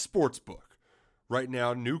 #1 sportsbook. Right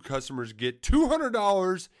now, new customers get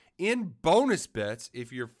 $200 in bonus bets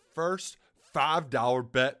if your first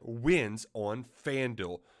 $5 bet wins on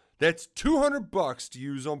FanDuel. That's $200 to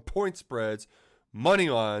use on point spreads, money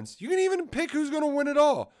lines. You can even pick who's going to win it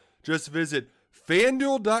all. Just visit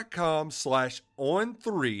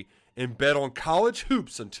FanDuel.com/on3 and bet on college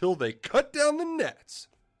hoops until they cut down the nets.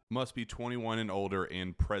 Must be 21 and older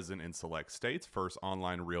and present in select states. First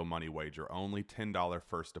online real money wager only. $10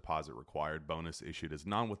 first deposit required. Bonus issued as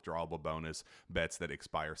non-withdrawable bonus. Bets that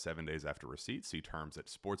expire 7 days after receipt. See terms at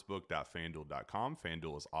sportsbook.fanduel.com.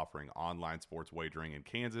 FanDuel is offering online sports wagering in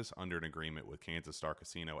Kansas under an agreement with Kansas Star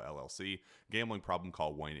Casino LLC. Gambling problem?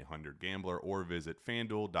 Call 1-800-GAMBLER or visit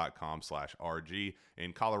fanduel.com/RG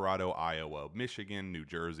in Colorado, Iowa, Michigan, New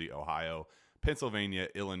Jersey, Ohio, Pennsylvania,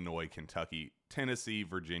 Illinois, Kentucky, Tennessee,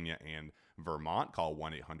 Virginia, and Vermont. Call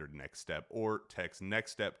 1-800-NEXT-STEP or text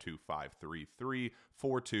NEXT STEP to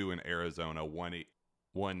 53342. In Arizona,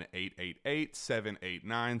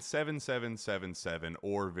 1-888-789-7777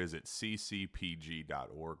 or visit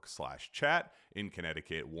ccpg.org/chat. In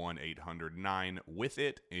Connecticut,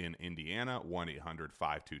 1-800-9-WITH-IT. In Indiana,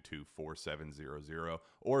 1-800-522-4700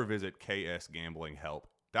 or visit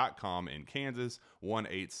ksgamblinghelp.com. In Kansas,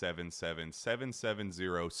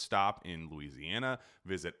 1-877-770-STOP. In Louisiana,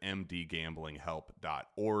 visit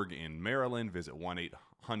mdgamblinghelp.org. In Maryland, visit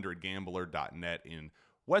 1-800-gambler.net. In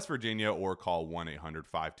West Virginia, or call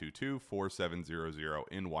 1-800-522-4700.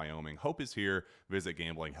 In Wyoming, Hope is here. Visit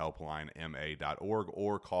gamblinghelplinema.org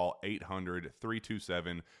or call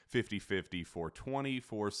 800-327-5050 for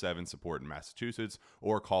 24/7 support in Massachusetts,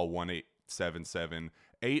 or call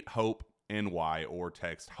 1-877-8-HOPE NY or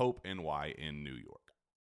text HOPE NY in New York.